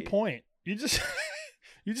coffee. What's the point? You just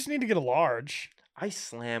need to get a large. I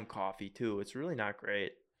slam coffee too. It's really not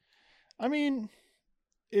great. I mean,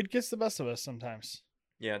 it gets the best of us sometimes.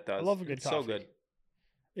 Yeah, it does. I love a good coffee. So good.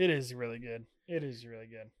 It is really good. It is really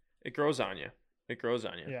good. It grows on you.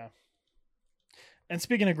 Yeah. And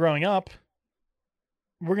speaking of growing up,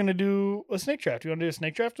 we're going to do a snake draft. You want to do a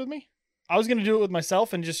snake draft with me? I was going to do it with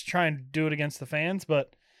myself and just try and do it against the fans,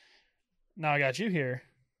 but now I got you here.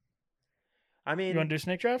 I mean, you want to do a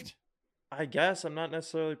snake draft? I guess I'm not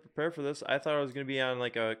necessarily prepared for this. I thought I was going to be on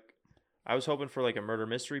I was hoping for like a murder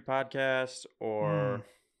mystery podcast or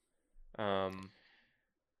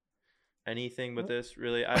anything but this,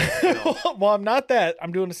 really. I don't know. Well, I'm not that.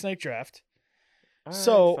 I'm doing a snake draft. All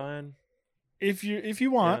so right, fine. If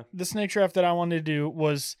you want, the snake draft that I wanted to do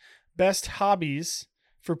was best hobbies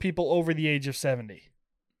for people over the age of 70.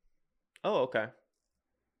 Oh, okay.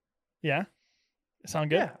 Yeah?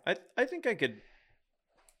 Sound good? Yeah, I think I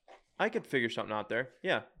could figure something out there.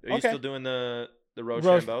 Yeah. Are you still doing the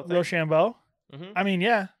Rochambeau thing? Rochambeau? Mm-hmm. I mean,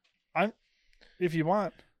 yeah. If you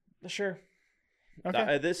want. Sure.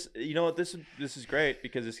 Okay. This is great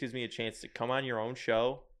because this gives me a chance to come on your own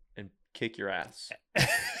show and kick your ass.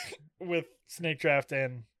 With snake draft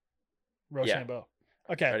and Rochambeau.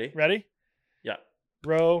 Yeah. Okay. Ready? Yeah.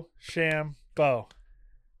 Rochambeau.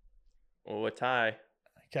 Oh, a tie.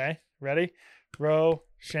 Okay. Ready?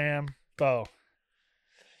 Rochambeau.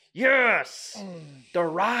 Yes! The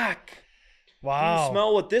Rock. Wow. You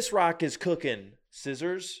smell what this rock is cooking.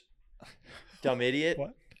 Scissors. Dumb idiot.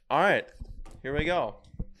 What? All right. Here we go.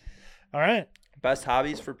 All right. Best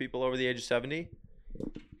hobbies for people over the age of 70?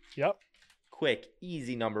 Yep. Quick,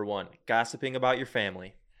 easy number one. Gossiping about your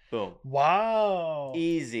family. Boom. Wow.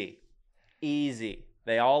 Easy.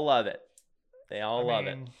 They all love it. Love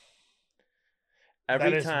it.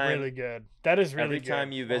 Every time. Really good. That is really good. Every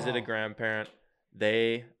time you visit a grandparent,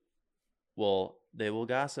 they will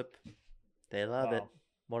gossip. They love it.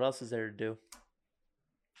 What else is there to do?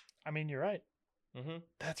 I mean, you're right. Mm-hmm.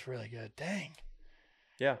 That's really good. Dang.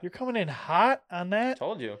 Yeah. You're coming in hot on that.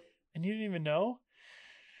 Told you. And you didn't even know?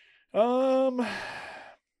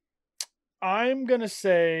 I'm going to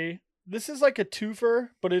say this is like a twofer,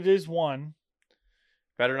 but it is one.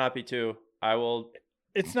 Better not be two. I will.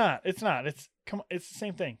 It's not. It's the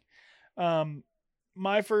same thing.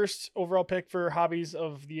 My first overall pick for hobbies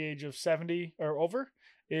of the age of 70 or over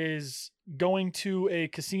is going to a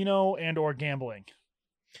casino and or gambling.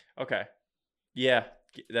 Okay. Yeah,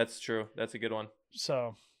 that's true. That's a good one.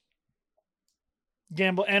 So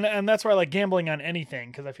gamble and that's why I like gambling on anything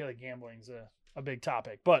because I feel like gambling's a big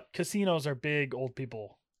topic. But casinos are big old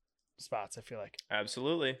people spots, I feel like.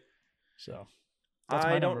 Absolutely. So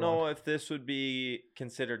I don't know if this would be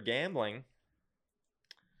considered gambling,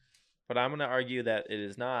 but I'm going to argue that it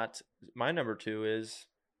is not. My number 2 is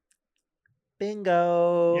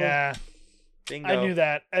bingo. Yeah. Bingo. I knew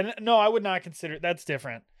that. And no, I would not consider it. That's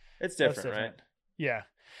different. It's different, right? Yeah.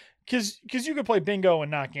 Because you could play bingo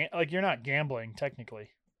and not you're not gambling technically.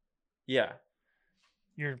 Yeah.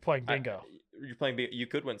 You're playing bingo. You're playing bingo. You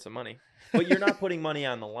could win some money, but you're not putting money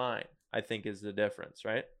on the line, I think is the difference,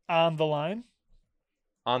 right? On the line?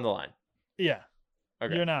 On the line. Yeah.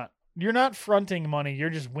 Okay. You're not fronting money.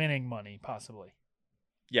 You're just winning money, possibly.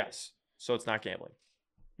 Yes. So it's not gambling.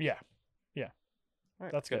 Yeah. Yeah. All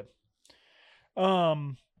right, that's good.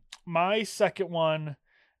 My second one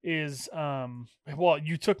is well,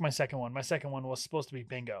 you took my second one. My second one was supposed to be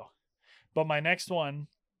bingo. But my next one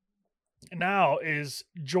now is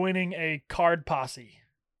joining a card posse.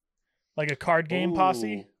 Like a card game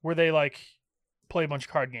posse where they like play a bunch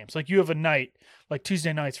of card games. Like you have a night, like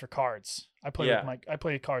Tuesday nights for cards. I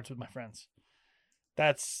play cards with my friends.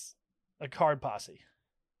 That's a card posse.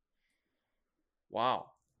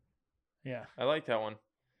 Wow. Yeah. I like that one.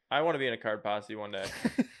 I want to be in a card posse one day.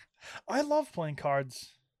 I love playing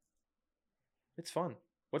cards. It's fun.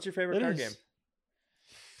 What's your favorite card game?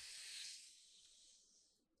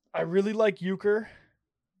 I really like Euchre.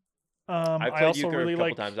 I played Euchre a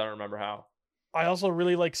couple times. I don't remember how. I also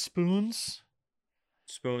really like Spoons.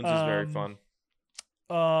 Spoons is very fun.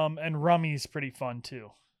 And Rummy's pretty fun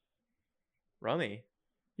too. Rummy?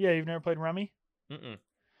 Yeah, you've never played Rummy? Mm-mm.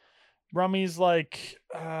 Rummy's like,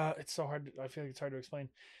 it's so hard. I feel like it's hard to explain.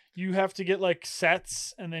 You have to get like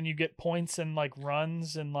sets, and then you get points and like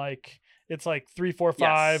runs, and like it's like 3, 4,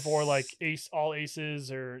 5, or like all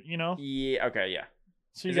aces, or you know. Yeah. Okay. Yeah.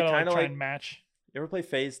 So you gotta try and match. You ever play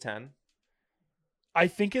Phase 10? I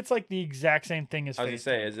think it's like the exact same thing as. I was gonna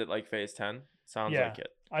say, is it like Phase 10? Sounds like it.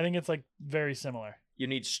 I think it's like very similar. You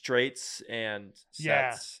need straights and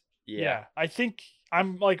sets. Yeah. I think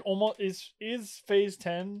I'm like almost is Phase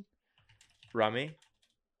 10 Rummy?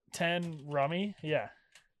 10 Rummy? Yeah.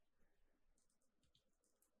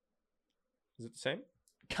 Is it the same?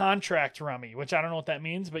 Contract Rummy, which I don't know what that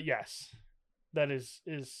means, but yes. That is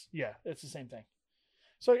yeah, it's the same thing.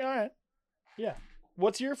 So all right. Yeah.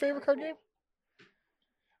 What's your favorite card game?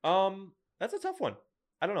 That's a tough one.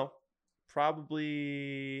 I don't know.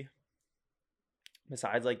 Probably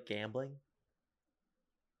besides like gambling.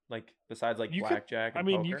 Like besides like blackjack and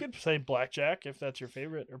poker. You could say blackjack if that's your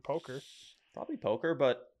favorite, or poker. Probably poker,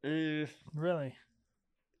 but really?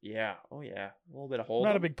 Yeah. Oh yeah. A little bit of hold. I'm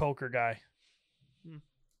not a big poker guy.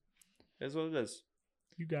 It is what it is.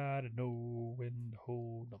 You gotta know when to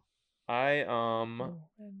hold them. I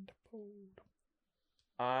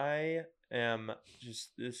am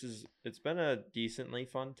just it's been a decently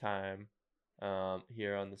fun time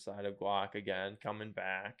here on the side of Guac again, coming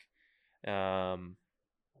back.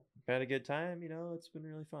 Had a good time, it's been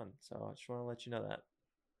really fun. So I just want to let you know that.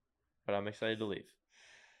 But I'm excited to leave.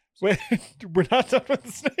 So. Wait, we're not done with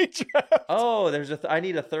the snake draft. Oh, I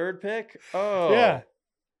need a third pick? Oh. Yeah.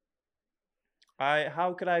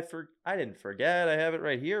 How could I I didn't forget. I have it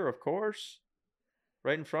right here, of course.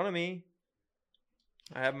 Right in front of me.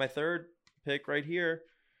 I have my third pick right here.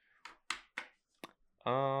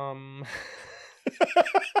 For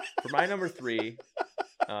my number 3,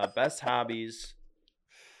 best hobbies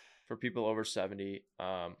for people over 70.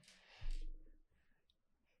 I'm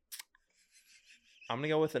going to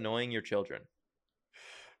go with annoying your children.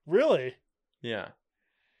 Really? Yeah.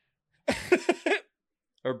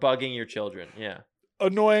 Or bugging your children. Yeah.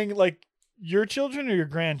 Annoying like your children or your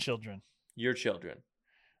grandchildren? Your children.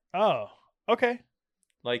 Oh, okay.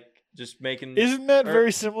 Like just making. Isn't that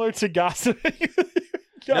very similar to gossiping?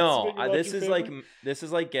 No, this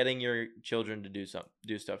is like getting your children to do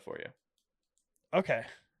stuff for you. Okay.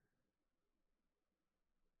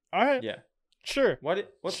 All right. Yeah. Sure.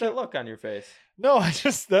 What's that look on your face? No,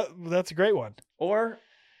 that's a great one. Or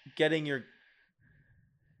getting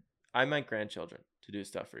I meant grandchildren to do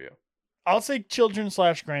stuff for you. I'll say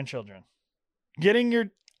children/grandchildren. Getting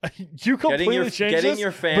your you completely changed getting this,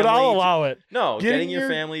 your family, but I'll allow it. No, getting your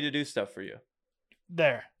family to do stuff for you.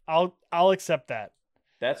 There, I'll accept that.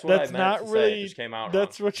 That's what I meant not to say. It just came out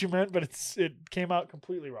that's wrong. What you meant, but it came out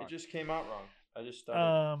completely wrong. It just came out wrong. I just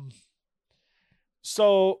stuttered.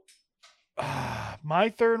 So my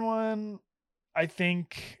third one, I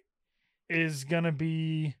think, is gonna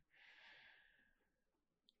be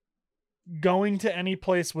going to any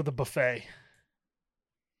place with a buffet.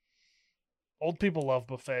 Old people love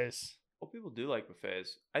buffets. Old people do like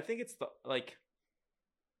buffets. I think it's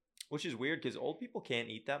which is weird because old people can't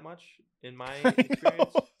eat that much in my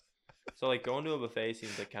experience. So like going to a buffet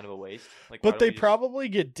seems like kind of a waste. Like, but they probably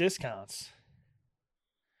get discounts.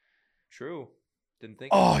 True. Didn't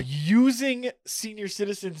think. Oh, using senior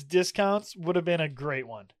citizens discounts would have been a great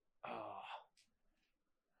one. Oh.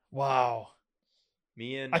 Wow.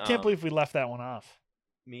 I can't believe we left that one off.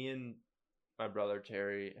 Me and my brother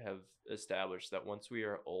Terry have established that once we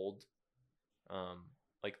are old,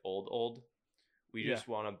 like old, we just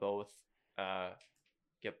want to both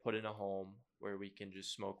get put in a home where we can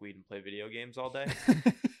just smoke weed and play video games all day.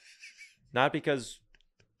 Not because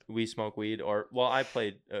we smoke weed I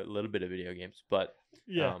played a little bit of video games, but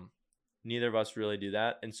neither of us really do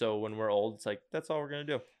that. And so when we're old, it's like, that's all we're going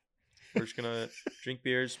to do. We're just going to drink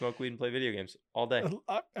beers, smoke weed, and play video games all day.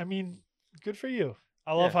 I mean, good for you.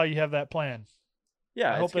 I love how you have that plan.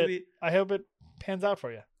 Yeah. I hope it pans out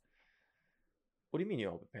for you. What do you mean you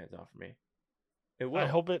hope it pans out for me? It will. I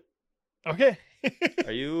hope it. Okay.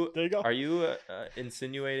 Are you? There you go. Are you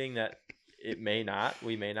insinuating that it may not.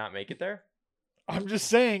 We may not make it there. I'm just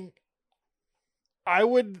saying. I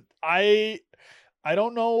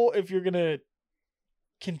don't know if you're gonna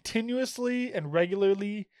continuously and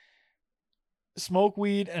regularly smoke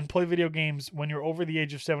weed and play video games when you're over the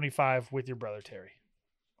age of 75 with your brother Terry.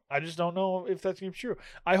 I just don't know if that's gonna be true.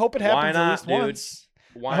 I hope it happens at least once.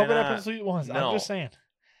 Why I hope not? it happens at least once. No. I'm just saying.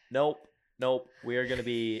 Nope. We are gonna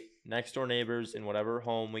be next door neighbors in whatever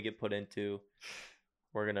home we get put into.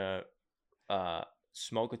 We're gonna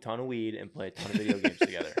smoke a ton of weed and play a ton of video games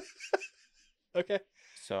together. Okay.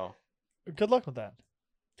 So good luck with that.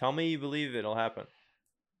 Tell me you believe it'll happen.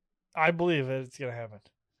 I believe it's gonna happen.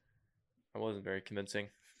 I wasn't very convincing.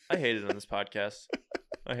 I hate it on this podcast.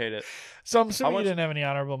 I hate it. So I'm assuming you didn't have any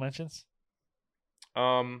honorable mentions?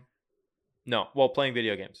 No. Well, playing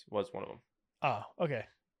video games was one of them. Oh, okay.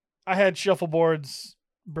 I had shuffleboards,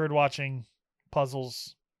 bird watching,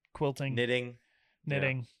 puzzles, quilting, knitting.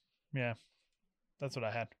 Yeah. That's what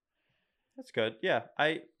I had. That's good. Yeah.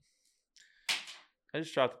 I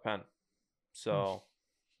just dropped the pen. So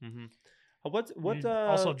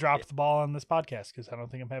also dropped the ball on this podcast because I don't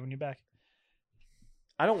think I'm having you back.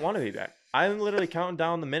 I don't want to be back. I'm literally counting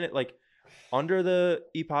down the minute. Like under the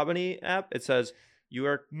ePobany app, it says you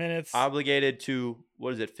are obligated to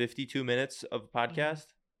 52 minutes of a podcast. Mm-hmm.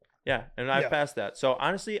 Yeah, and I've passed that. So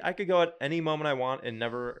honestly, I could go at any moment I want and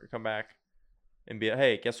never come back and be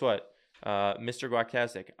hey, guess what? Mr.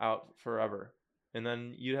 Guactastic out forever. And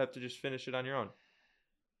then you'd have to just finish it on your own.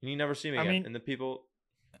 And you never see me again. And the people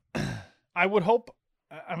I would hope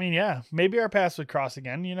maybe our paths would cross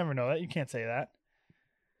again. You never know that. You can't say that.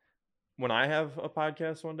 When I have a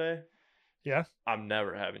podcast one day, I'm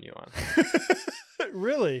never having you on.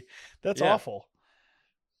 Really? That's awful.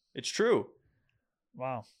 It's true.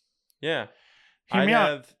 Wow. Yeah. Hear me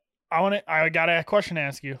out. I got a question to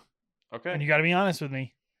ask you. Okay. And you got to be honest with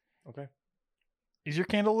me. Okay. Is your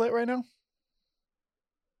candle lit right now?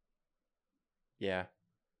 Yeah.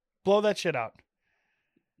 Blow that shit out.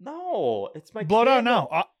 No, it's my blow candle. it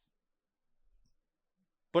out now.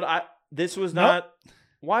 But this was not.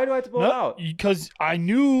 Why do I have to blow it out? Because I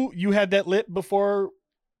knew you had that lit before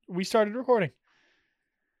we started recording.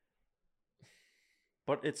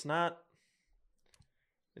 But it's not.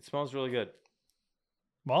 It smells really good.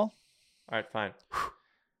 Well. All right, fine.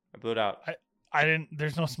 I blew it out. I didn't.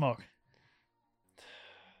 There's no smoke.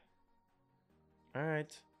 All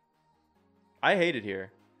right. I hate it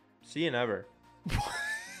here. See you never.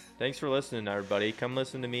 Thanks for listening, everybody. Come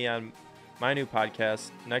listen to me on my new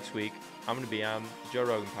podcast next week. I'm going to be on Joe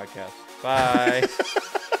Rogan podcast. Bye.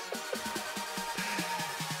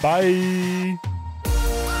 Bye.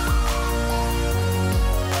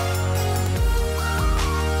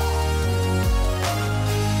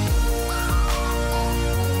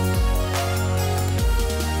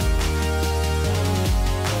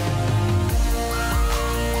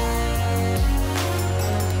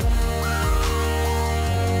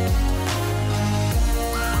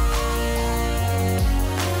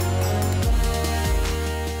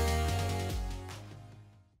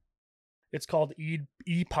 It's called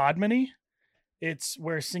ePodmany. It's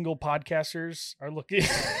where single podcasters are looking.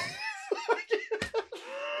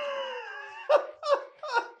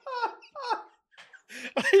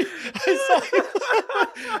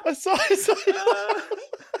 I saw.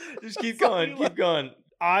 Just keep going. Keep going.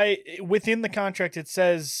 Within the contract, it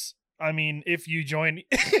says, if you join.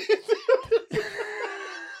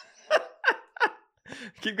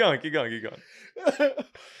 Keep going.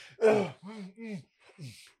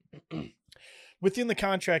 Within the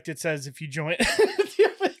contract, it says if you join.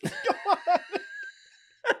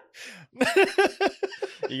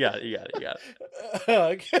 You got it.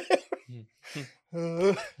 Okay.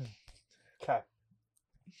 Okay.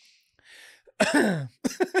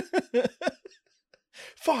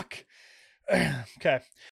 Fuck. Okay.